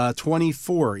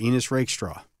 24, Enos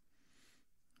Rakestraw.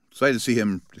 Excited to see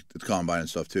him at the combine and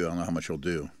stuff, too. I don't know how much he'll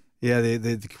do. Yeah,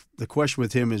 the question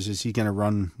with him is he going to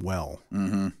run well?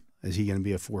 Mm-hmm. Is he going to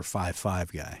be a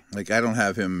 4.55 guy? Like, I don't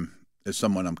have him as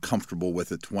someone I'm comfortable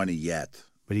with at 20 yet.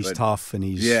 But he's tough and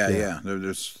he's... Yeah.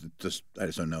 There's just I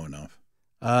just don't know enough.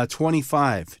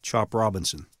 25, Chop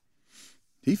Robinson.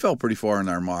 He fell pretty far in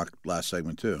our mock last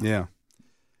segment, too. Yeah.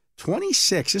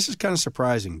 26, this is kind of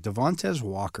surprising, Devontae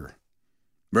Walker.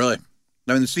 Really?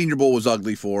 I mean, the Senior Bowl was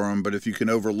ugly for him, but if you can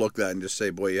overlook that and just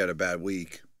say, boy, he had a bad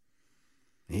week.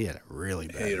 He had a really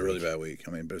bad week. He had a really bad week.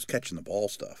 I mean, but it was catching the ball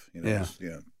stuff. Yeah.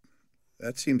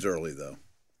 That seems early, though.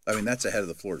 I mean, that's ahead of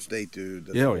the Florida State dude.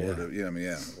 That's yeah.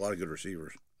 A lot of good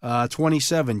receivers.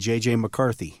 27, J.J.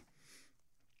 McCarthy.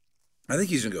 I think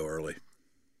he's going to go early.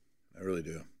 I really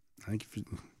do. I think you'd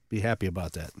be happy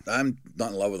about that. I'm not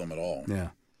in love with him at all. Yeah.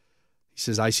 He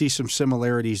says, I see some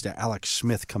similarities to Alex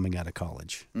Smith coming out of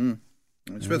college.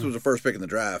 Smith was the first pick in the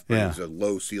draft, but he's a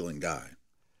low-ceiling guy.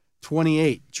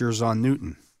 28, Jerzon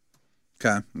Newton.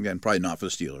 Okay. Again, probably not for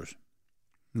the Steelers.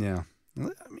 Yeah. I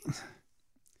mean,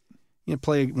 you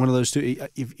play one of those two.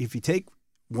 If you take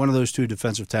one of those two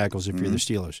defensive tackles, if you're the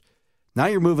Steelers, now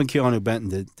you're moving Keanu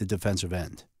Benton to defensive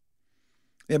end.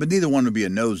 Yeah, but neither one would be a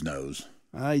nose.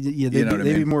 Yeah,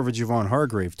 they'd be more of a Javon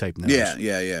Hargrave type nose.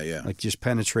 Yeah. Like just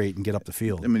penetrate and get up the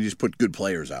field. I mean, just put good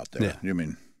players out there. Yeah. You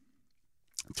mean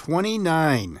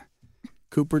 29,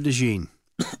 Cooper DeJean.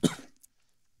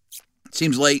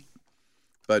 Seems late,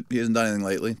 but he hasn't done anything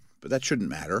lately. But that shouldn't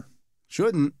matter.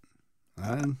 Shouldn't.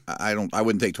 I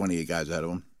wouldn't take 28 guys out of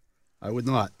him. I would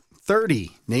not.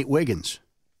 30, Nate Wiggins.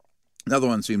 Another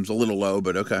one seems a little low,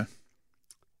 but okay.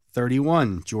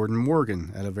 31, Jordan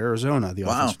Morgan out of Arizona, the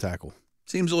offensive tackle.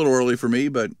 Seems a little early for me,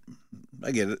 but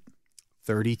I get it.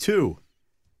 32,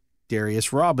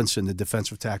 Darius Robinson, the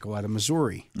defensive tackle out of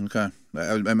Missouri. Okay.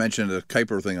 I mentioned the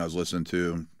Kuiper thing I was listening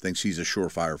to. Thinks he's a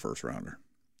surefire first-rounder.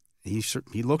 He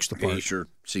looks the part. He sure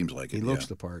seems like it. He looks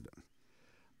the part.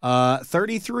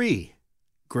 33,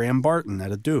 Graham Barton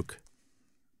out of Duke.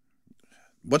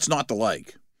 What's not to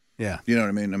like? Yeah. You know what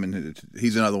I mean? I mean,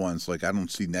 he's another one. It's like I don't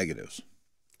see negatives.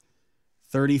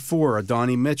 34,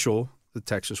 Adonai Mitchell, the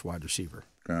Texas wide receiver.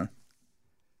 Okay.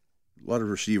 A lot of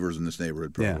receivers in this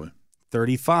neighborhood, probably. Yeah.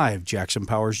 35, Jackson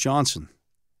Powers Johnson.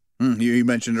 You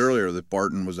mentioned earlier that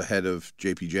Barton was ahead of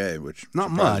JPJ, which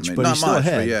not much, me. but not he's still much,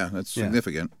 ahead. But yeah, that's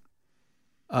significant.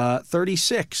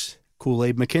 36,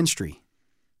 Kool-Aid McKinstry.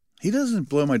 He doesn't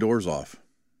blow my doors off.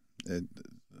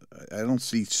 I don't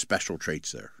see special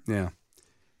traits there. Yeah.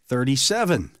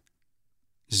 37,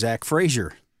 Zach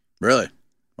Frazier. Really?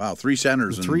 Wow, three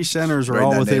centers. The three centers are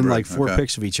all within like 4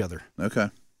 picks of each other. Okay.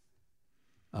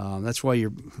 That's why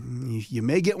you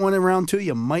may get one in round 2,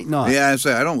 you might not. Yeah,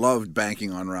 I don't love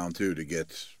banking on round 2 to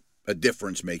get a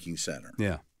difference-making center.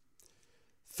 Yeah.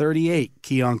 38,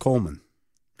 Keon Coleman.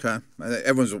 Okay.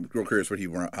 Everyone's real curious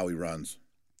how he runs.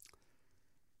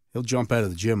 He'll jump out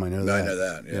of the gym, I know that. I know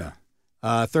that,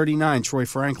 yeah. 39, Troy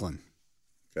Franklin.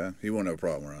 Okay. He won't have a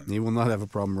problem running. He will not have a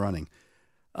problem running.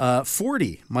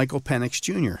 40, Michael Penix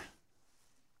Jr.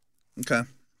 Okay.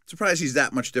 Surprised he's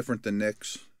that much different than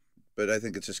Nick's, but I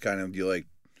think it's just kind of, the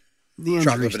injury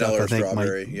chocolate, stuff, vanilla, I or think,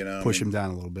 strawberry, might push him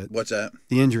down a little bit. What's that?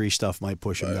 The injury stuff might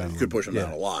push him down. Could push him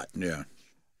down a lot, yeah.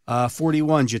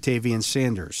 41, Jatavian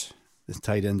Sanders, the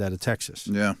tight end out of Texas.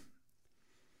 Yeah.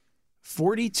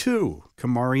 42,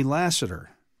 Kamari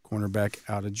Lassiter, cornerback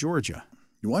out of Georgia.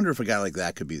 You wonder if a guy like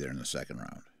that could be there in the second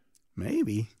round.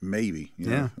 Maybe. Maybe.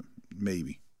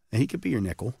 Maybe. He could be your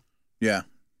nickel. Yeah.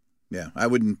 I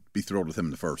wouldn't be thrilled with him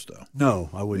in the first, though.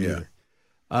 No, I wouldn't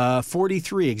either.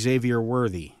 43, Xavier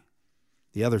Worthy,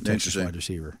 the other Texas wide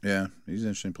receiver. Yeah, he's an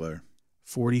interesting player.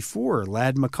 44,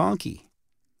 Ladd McConkey,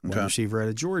 wide receiver out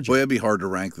of Georgia. Boy, it'd be hard to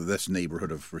rank this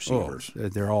neighborhood of receivers.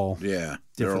 They're all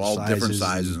different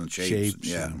sizes and shapes.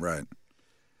 Yeah, right.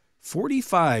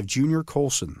 45, Junior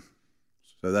Colson.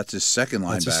 So that's his second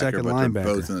linebacker, they're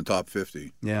both in the top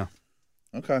 50. Yeah.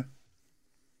 Okay.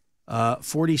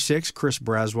 46, Chris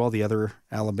Braswell, the other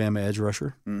Alabama edge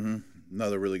rusher. Mm-hmm.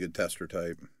 Another really good tester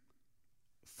type.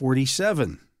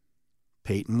 47,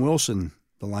 Peyton Wilson,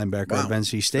 the linebacker of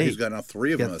NC State. He's got now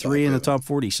 3 of them. Got 3 in the top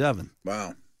 47.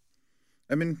 Wow.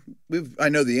 I mean, I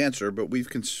know the answer, but we've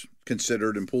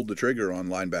considered and pulled the trigger on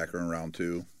linebacker in round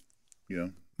 2. Yeah.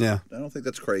 I don't think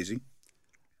that's crazy.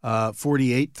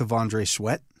 48, Tavondre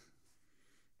Sweat.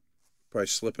 Probably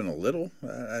slipping a little.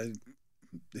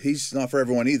 He's not for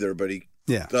everyone either, but he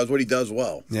does what he does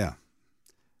well. Yeah.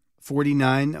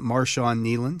 49, Marshawn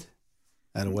Nealand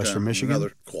out of Western Michigan.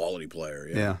 Another quality player,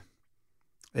 yeah.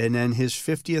 And then his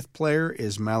 50th player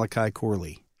is Malachi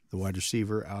Corley, the wide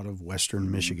receiver out of Western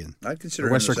Michigan. I'd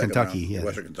consider Western Kentucky. Yeah.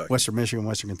 Western Kentucky. Western Michigan,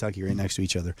 Western Kentucky, right next to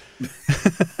each other.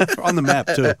 On the map,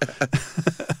 too.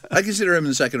 I consider him in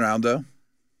the second round, though.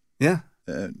 Yeah.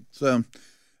 So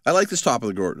I like this top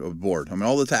of the board. I mean,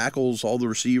 all the tackles, all the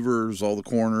receivers, all the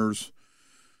corners.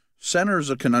 Center's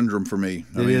a conundrum for me.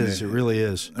 It is. It really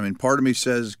is. I mean, part of me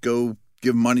says go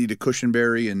give money to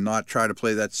Cushenberry and not try to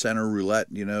play that center roulette,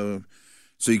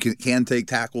 so you can take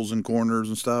tackles and corners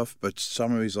and stuff. But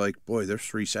some of me's like, boy, there's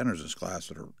 3 centers in this class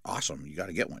that are awesome. You got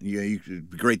to get one.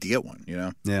 It'd be great to get one,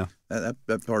 Yeah.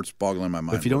 That part's boggling my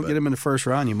mind. But if you don't get him in the first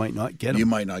round, you might not get him. You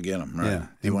might not get him, right? Yeah.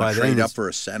 You want to trade up for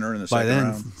a center in the second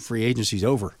round? By then, free agency's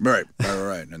over. Right.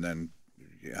 And then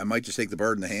I might just take the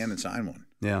bird in the hand and sign one.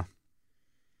 Yeah.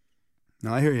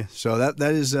 No, I hear you. So that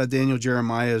is Daniel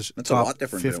Jeremiah's That's top a lot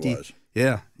different 50. than it was.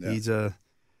 Yeah. He's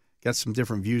got some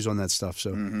different views on that stuff.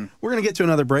 So we're going to get to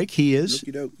another break. He is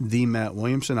the Matt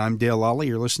Williamson. I'm Dale Lally.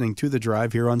 You're listening to The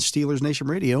Drive here on Steelers Nation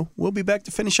Radio. We'll be back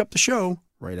to finish up the show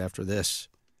right after this.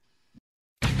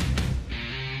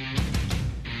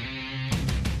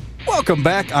 Welcome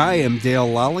back. I am Dale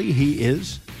Lally. He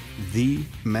is the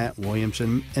Matt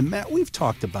Williamson. And Matt, we've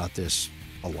talked about this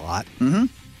a lot. Mm-hmm.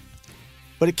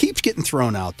 But it keeps getting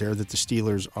thrown out there that the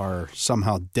Steelers are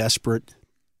somehow desperate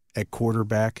at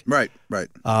quarterback. Right.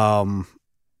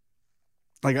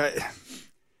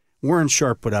 Warren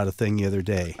Sharp put out a thing the other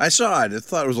day. I saw it. I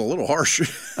thought it was a little harsh.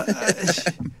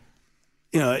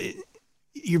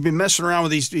 You've been messing around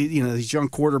with these young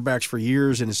quarterbacks for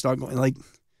years, and it's not going like.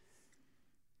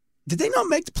 Did they not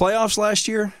make the playoffs last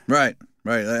year? Right.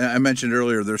 I mentioned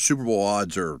earlier their Super Bowl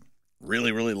odds are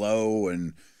really, really low,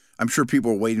 and I'm sure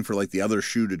people are waiting for like the other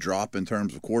shoe to drop in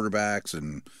terms of quarterbacks,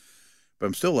 but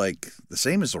I'm still like the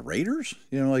same as the Raiders.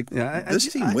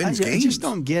 This team wins games. I just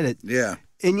don't get it. Yeah.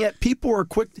 And yet people are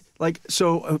quick,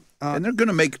 and they're going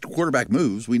to make quarterback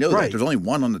moves. We know that. There's only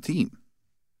one on the team.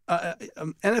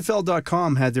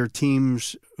 NFL.com had their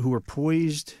teams who were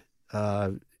poised.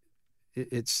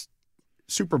 It's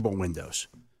Super Bowl windows.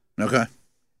 Okay.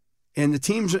 And the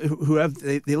teams who have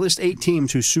they list 8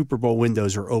 teams whose Super Bowl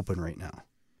windows are open right now.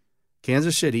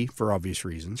 Kansas City, for obvious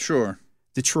reasons. Sure.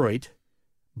 Detroit,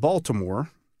 Baltimore.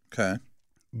 Okay.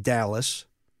 Dallas,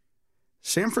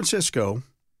 San Francisco.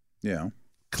 Yeah.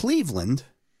 Cleveland,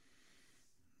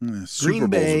 Super Green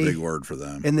Bay, Bowl's a big word for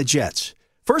them. and the Jets.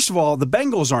 First of all, the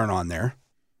Bengals aren't on there.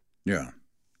 Yeah.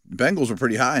 Bengals are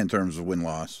pretty high in terms of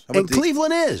win-loss. And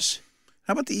Cleveland is.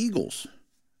 How about the Eagles?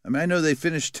 I mean, I know they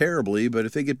finished terribly, but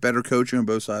if they get better coaching on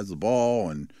both sides of the ball,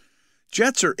 and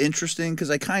Jets are interesting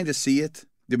because I kind of see it.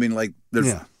 I mean, like,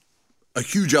 there's a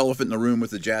huge elephant in the room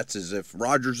with the Jets is if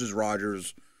Rodgers is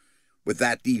Rodgers with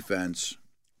that defense,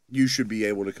 you should be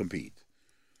able to compete.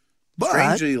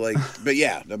 Strangely,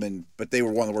 but they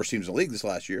were one of the worst teams in the league this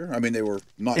last year. I mean, they were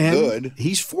not good.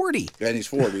 He's 40. And he's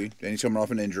 40, and he's coming off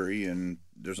an injury, and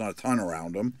there's not a ton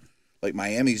around him. Like,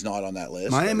 Miami's not on that list.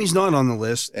 Miami's not on the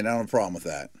list. And I don't have a problem with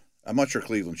that. I'm not sure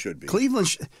Cleveland should be.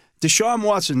 Deshaun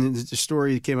Watson, the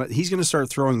story that came out, he's going to start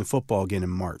throwing the football again in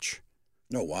March.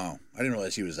 Oh, wow. I didn't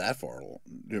realize he was that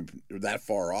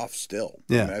far off still.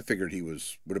 Yeah. I mean, I figured he would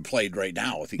have played right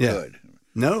now if he could.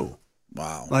 No.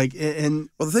 Wow. The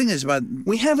thing is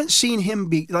we haven't seen him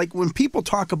be like when people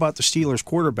talk about the Steelers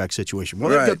quarterback situation. Well,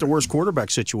 they've got the worst quarterback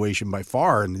situation by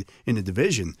far in the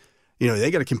division.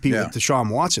 They got to compete with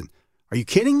Deshaun Watson. Are you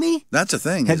kidding me? That's the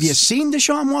thing. Have you seen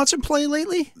Deshaun Watson play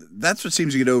lately? That's what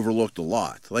seems to get overlooked a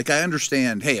lot. Like, I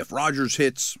understand, hey, if Rodgers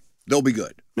hits, they'll be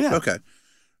good. Yeah. Okay.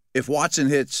 If Watson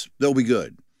hits, they'll be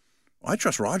good. Well, I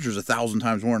trust Rodgers 1,000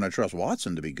 times more than I trust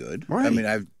Watson to be good. Right. I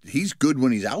mean, he's good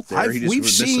when he's out there. We've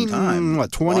seen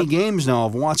 20 games now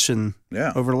of Watson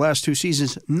over the last 2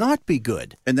 seasons not be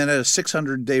good. And then a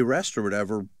 600-day rest or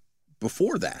whatever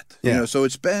before that. Yeah. So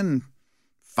it's been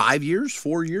 4 years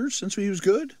since he was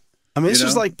good. I mean, this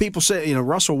is like people say,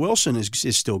 Russell Wilson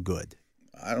is still good.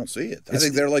 I don't see it. I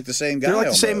think they're like the same guy. They're like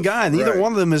almost. the same guy. Neither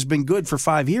one of them has been good for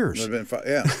 5 years.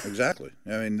 Yeah, exactly.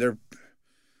 I mean,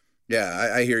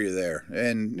 I hear you there.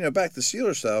 And, back to the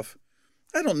Steelers stuff,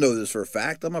 I don't know this for a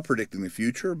fact. I'm not predicting the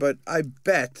future, but I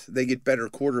bet they get better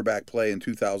quarterback play in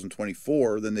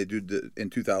 2024 than they do in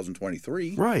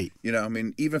 2023. Right. I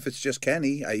mean, even if it's just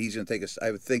Kenny, he's going to take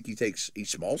I would think he takes a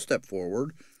small step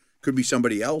forward. Could be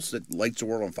somebody else that lights the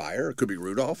world on fire. It could be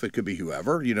Rudolph. It could be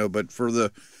whoever, but for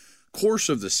the course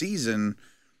of the season,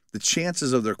 the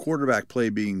chances of their quarterback play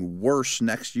being worse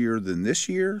next year than this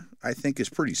year, I think, is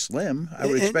pretty slim. I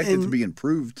would expect it to be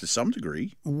improved to some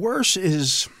degree. Worse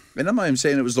is... And I'm not even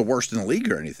saying it was the worst in the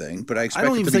league or anything, but I expect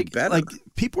it to be better. Like,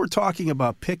 people were talking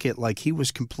about Pickett like he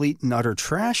was complete and utter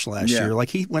trash last year. Like,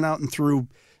 he went out and threw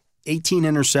 18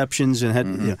 interceptions and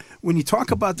had when you talk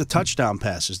about the touchdown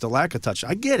passes, the lack of touch,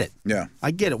 I get it. Yeah.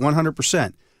 I get it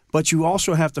 100%. But you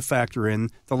also have to factor in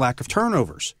the lack of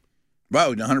turnovers.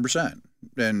 Wow, 100%.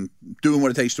 And doing what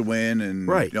it takes to win and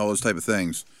all those type of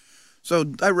things.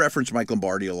 So I reference Mike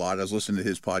Lombardi a lot. I was listening to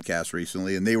his podcast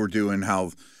recently, and they were doing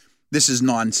how this is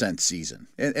nonsense season.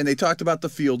 And they talked about the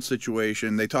field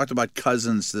situation. They talked about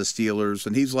Cousins to the Steelers.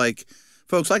 And he's like,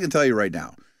 folks, I can tell you right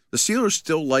now, the Steelers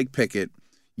still like Pickett.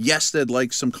 Yes, they'd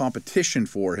like some competition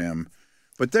for him,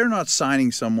 but they're not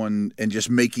signing someone and just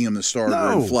making him the starter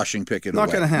and flushing Pickett away.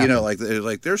 Not going to happen.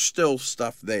 Like there's still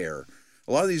stuff there.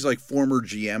 A lot of these former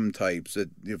GM types that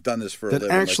have done this for a living.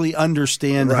 That actually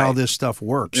understand how this stuff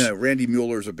works. Yeah, Randy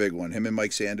Mueller's a big one. Him and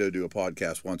Mike Sando do a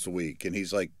podcast once a week, and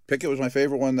he's like, Pickett was my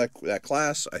favorite one that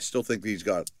class. I still think he's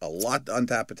got a lot of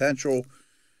untapped potential.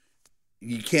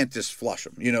 You can't just flush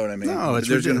him. You know what I mean? No, it's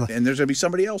there's going to be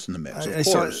somebody else in the mix. Of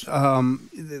course. Saw,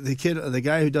 the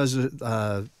guy who does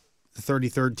the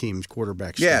 33rd team's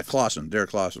quarterback stuff. Yeah, Derek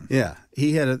Clausen. Yeah,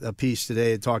 he had a piece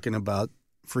today talking about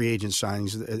free agent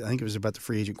signings. I think it was about the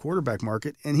free agent quarterback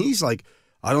market, and he's like,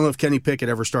 I don't know if Kenny Pickett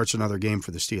ever starts another game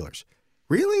for the Steelers.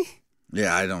 Really?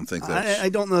 Yeah, I don't think that's... I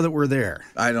don't know that we're there.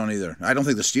 I don't either. I don't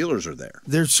think the Steelers are there.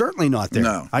 They're certainly not there.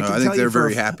 No, I think they're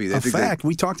very happy. In fact,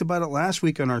 we talked about it last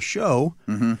week on our show,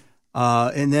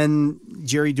 and then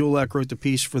Jerry Dulac wrote the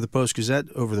piece for the Post-Gazette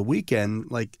over the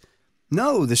weekend. Like,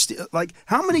 no,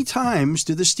 how many times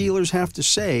do the Steelers have to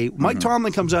say? Mike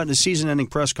Tomlin comes out in a season-ending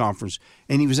press conference,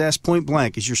 and he was asked point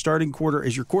blank, "Is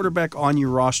your quarterback on your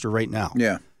roster right now?"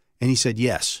 Yeah, and he said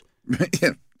yes.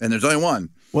 Yeah, and there's only one.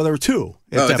 Well, there were two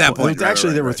at that point.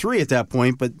 Actually, there were three at that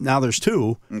point, but now there's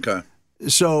two. Okay.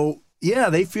 So, yeah,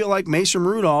 they feel like Mason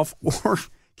Rudolph or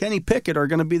Kenny Pickett are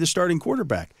going to be the starting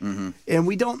quarterback. And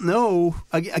we don't know.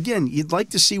 Again, you'd like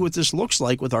to see what this looks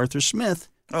like with Arthur Smith.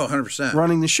 Oh, 100%.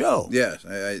 Running the show. Yes.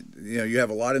 You have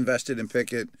a lot invested in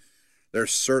Pickett.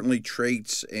 There's certainly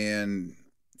traits and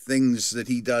things that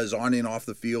he does on and off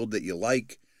the field that you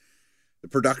like. The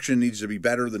production needs to be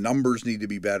better. The numbers need to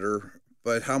be better.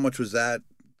 But how much was that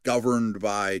governed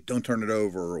by don't turn it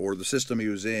over or the system he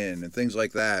was in and things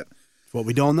like that? Well,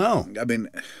 we don't know. I mean,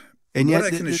 and what I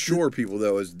can assure people,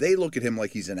 though, is they look at him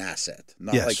like he's an asset,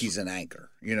 not like he's an anchor.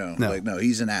 No,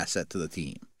 he's an asset to the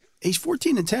team. He's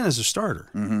 14-10 as a starter.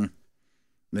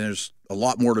 There's a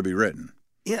lot more to be written.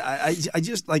 Yeah, I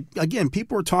just again,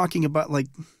 people are talking about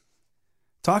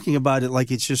it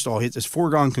like it's just it's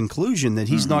foregone conclusion that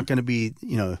he's not going to be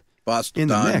in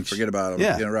the mix. Forget about him.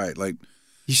 Yeah, right. Like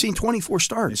you've seen 24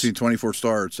 starts. You've seen 24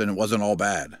 starts, and it wasn't all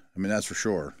bad. I mean, that's for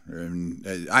sure.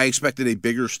 And I expected a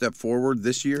bigger step forward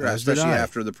this year, especially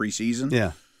after the preseason.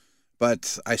 Yeah.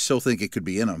 But I still think it could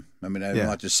be in him. I mean, I'm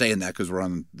not just saying that because we're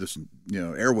on this,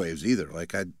 airwaves either.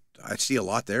 Like I see a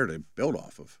lot there to build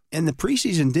off of. And the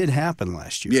preseason did happen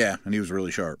last year. Yeah, and he was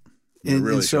really sharp.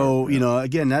 And so,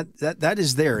 again, that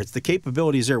is there. It's the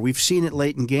capability is there. We've seen it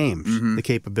late in games. The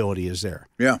capability is there.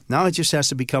 Yeah. Now it just has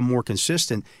to become more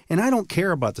consistent. And I don't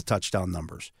care about the touchdown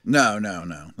numbers. No.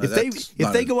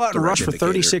 If they go out and rush for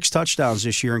 36 touchdowns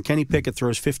this year and Kenny Pickett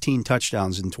throws 15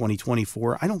 touchdowns in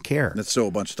 2024, I don't care. That's still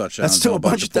a bunch of touchdowns. That's still a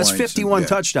bunch. That's 51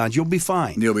 touchdowns. You'll be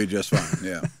fine. You'll be just fine.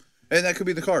 Yeah. And that could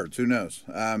be the Cards. Who knows?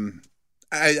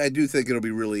 I do think it'll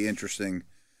be really interesting.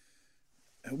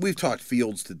 We've talked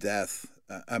Fields to death.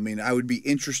 I mean, I would be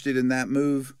interested in that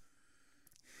move.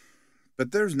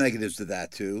 But there's negatives to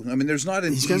that, too. I mean, there's not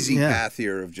an easy path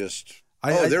here of just,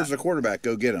 there's a quarterback,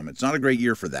 go get him. It's not a great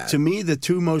year for that. To me, the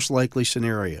two most likely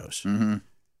scenarios, the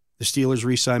Steelers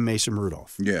re-sign Mason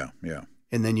Rudolph. Yeah.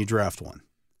 And then you draft one.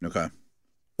 Okay.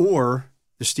 Or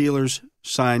the Steelers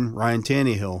sign Ryan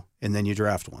Tannehill, and then you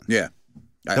draft one. Yeah.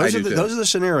 Those are the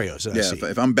scenarios that I see.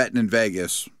 If I'm betting in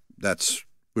Vegas,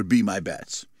 would be my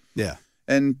bets. Yeah.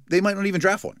 And they might not even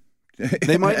draft one.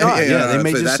 They might not. They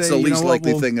may just that's the least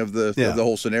likely thing of the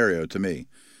whole scenario to me.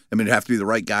 I mean, it'd have to be the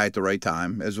right guy at the right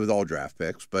time, as with all draft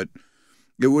picks. But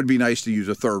it would be nice to use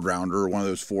a third rounder or one of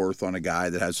those fourth on a guy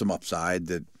that has some upside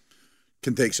that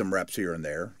can take some reps here and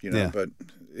there. But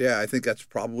I think that's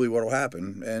probably what will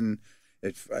happen. And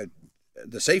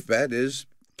the safe bet is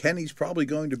Kenny's probably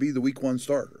going to be the week one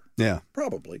starter. Yeah.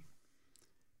 Probably.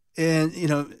 And,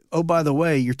 by the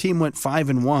way, your team went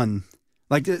 5-1.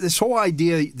 Like this whole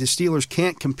idea the Steelers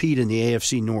can't compete in the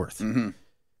AFC North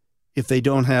if they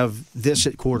don't have this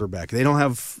at quarterback. They don't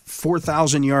have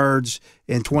 4,000 yards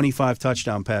and 25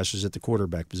 touchdown passes at the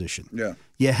quarterback position. Yeah.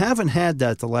 You haven't had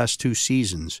that the last two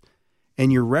seasons,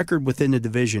 and your record within the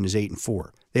division is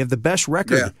 8-4. They have the best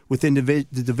record within the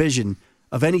division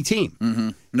of any team.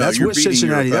 No, that's with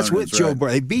Cincinnati. That's with Joe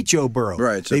Burrow. They beat Joe Burrow.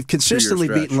 Right. They've consistently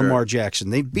beaten Lamar Jackson.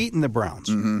 They've beaten the Browns.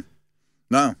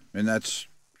 No, and that's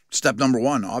step number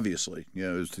one, obviously,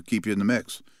 is to keep you in the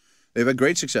mix. They've had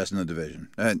great success in the division.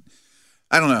 And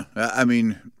I don't know. I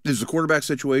mean, is the quarterback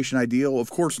situation ideal? Of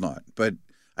course not. But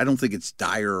I don't think it's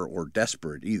dire or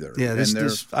desperate either. Yeah,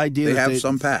 this idea they have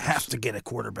some paths. Have to get a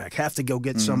quarterback, have to go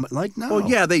get somebody. Like, no. Well,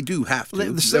 yeah, they do have to.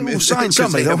 They'll sign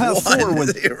somebody. They'll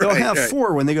have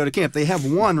four when they go to camp. They have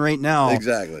one right now.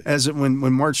 Exactly. As when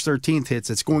March 13th hits,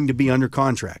 it's going to be under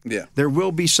contract. Yeah. There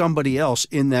will be somebody else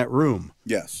in that room.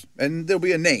 Yes. And there'll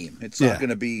be a name. It's not going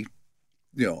to be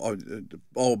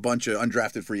all a bunch of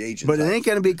undrafted free agents. But it ain't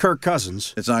going to be Kirk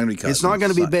Cousins. It's not going to be Cousins. It's not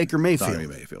going to be Baker Mayfield. It's not going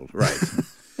to be Mayfield. Right.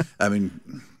 I mean,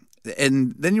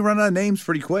 and then you run out of names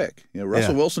pretty quick.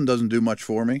 Russell Wilson doesn't do much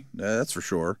for me. That's for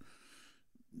sure.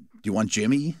 Do you want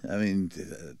Jimmy? I mean,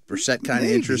 Brissett kind of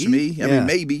interests me. I mean,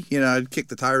 maybe. I'd kick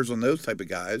the tires on those type of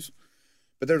guys.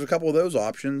 But there's a couple of those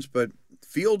options. But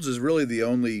Fields is really the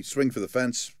only swing for the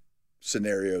fence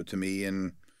scenario to me.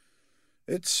 And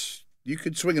you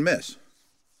could swing and miss.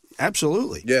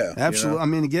 Absolutely. Yeah. Absolutely. I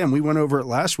mean, again, we went over it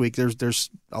last week.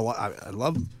 There's a lot. I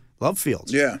love Love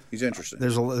Fields. Yeah, he's interesting.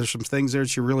 There's some things there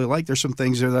that you really like. There's some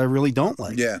things there that I really don't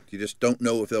like. Yeah, you just don't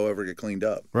know if they'll ever get cleaned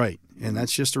up. Right, and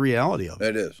that's just the reality of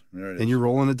it. It is. And you're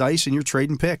rolling the dice and you're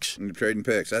trading picks. And you're trading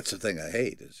picks. That's the thing I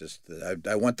hate. It's just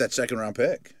I want that second-round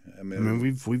pick. I mean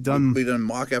we've done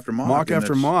mock after mock. Mock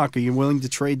after mock. Are you willing to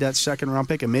trade that second-round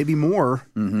pick and maybe more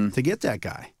to get that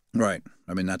guy? Right.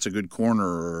 I mean, that's a good corner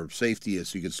or safety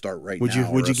as you could start right would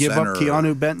now. Would you give up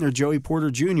Keanu Benton or Joey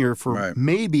Porter Jr. for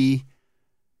maybe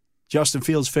Justin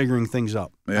Fields figuring things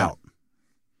out? I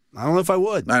don't know if I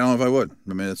would.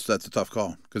 I mean, that's a tough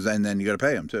call because then you got to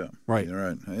pay him too. Right. You're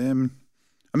right. I'm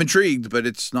intrigued, but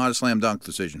it's not a slam dunk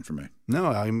decision for me. No,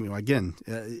 I mean, again,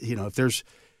 if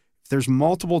there's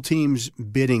multiple teams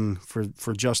bidding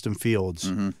for Justin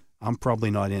Fields, I'm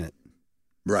probably not in it.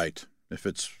 Right. If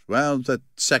it's, that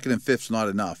second and fifth's not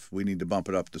enough. We need to bump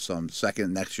it up to some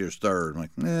second, next year's third. I'm like,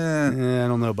 I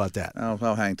don't know about that.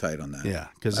 I'll hang tight on that. Yeah.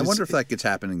 I wonder if that gets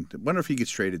happening. I wonder if he gets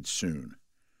traded soon.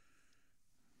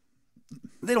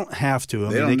 They don't have to.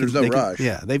 There's no rush.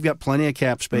 They've got plenty of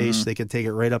cap space. They can take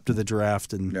it right up to the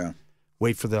draft and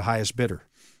wait for the highest bidder.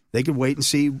 They could wait and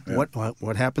see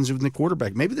what happens with the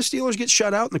quarterback. Maybe the Steelers get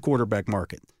shut out in the quarterback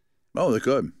market. Oh, they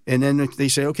could. And then they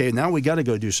say, okay, now we got to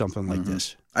go do something like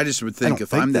this. I just would think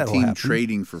if I'm the team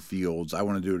trading for Fields, I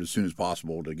want to do it as soon as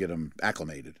possible to get him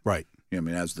acclimated. Right.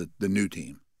 As the new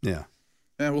team. Yeah.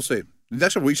 Yeah, we'll see.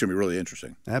 Next week's going to be really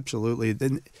interesting. Absolutely.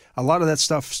 Then a lot of that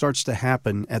stuff starts to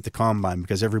happen at the Combine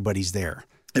because everybody's there.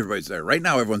 Everybody's there. Right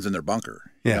now, everyone's in their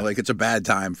bunker. Yeah. It's a bad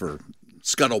time for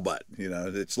scuttlebutt.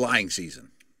 It's lying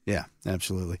season. Yeah,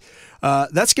 absolutely.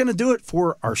 That's going to do it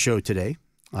for our show today.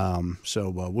 So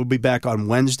we'll be back on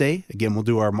Wednesday. Again, we'll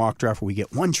do our mock draft where we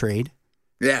get one trade.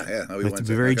 Yeah. We have to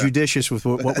be very judicious with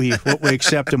what we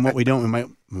accept and what we don't.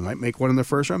 We might make one in the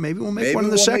first round. Maybe we'll make one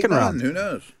in the second round. Who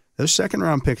knows? Those second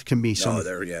round picks can be some. It's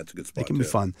a good spot. They can be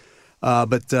fun.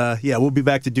 But we'll be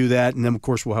back to do that, and then of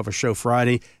course we'll have a show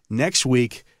Friday next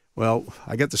week. Well,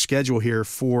 I got the schedule here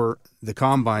for the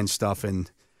Combine stuff, and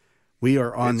we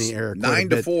are on the air. 9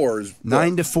 to 4 is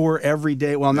 9 to 4 every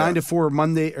day. Well, 9 to 4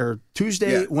 Monday or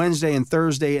Tuesday, Wednesday, and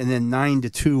Thursday, and then 9 to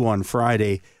 2 on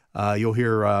Friday. You'll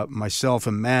hear myself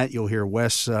and Matt. You'll hear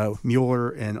Wes Mueller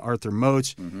and Arthur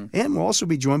Moats. And we'll also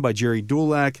be joined by Jerry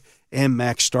Dulac and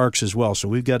Max Starks as well. So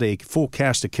we've got a full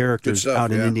cast of characters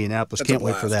out in Indianapolis. That's Can't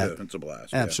wait for that. It's a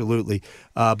blast. Absolutely.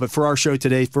 But for our show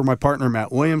today, for my partner,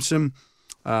 Matt Williamson,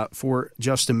 for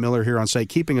Justin Miller here on site,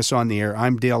 keeping us on the air,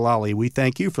 I'm Dale Lally. We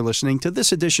thank you for listening to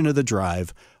this edition of The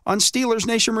Drive on Steelers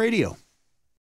Nation Radio.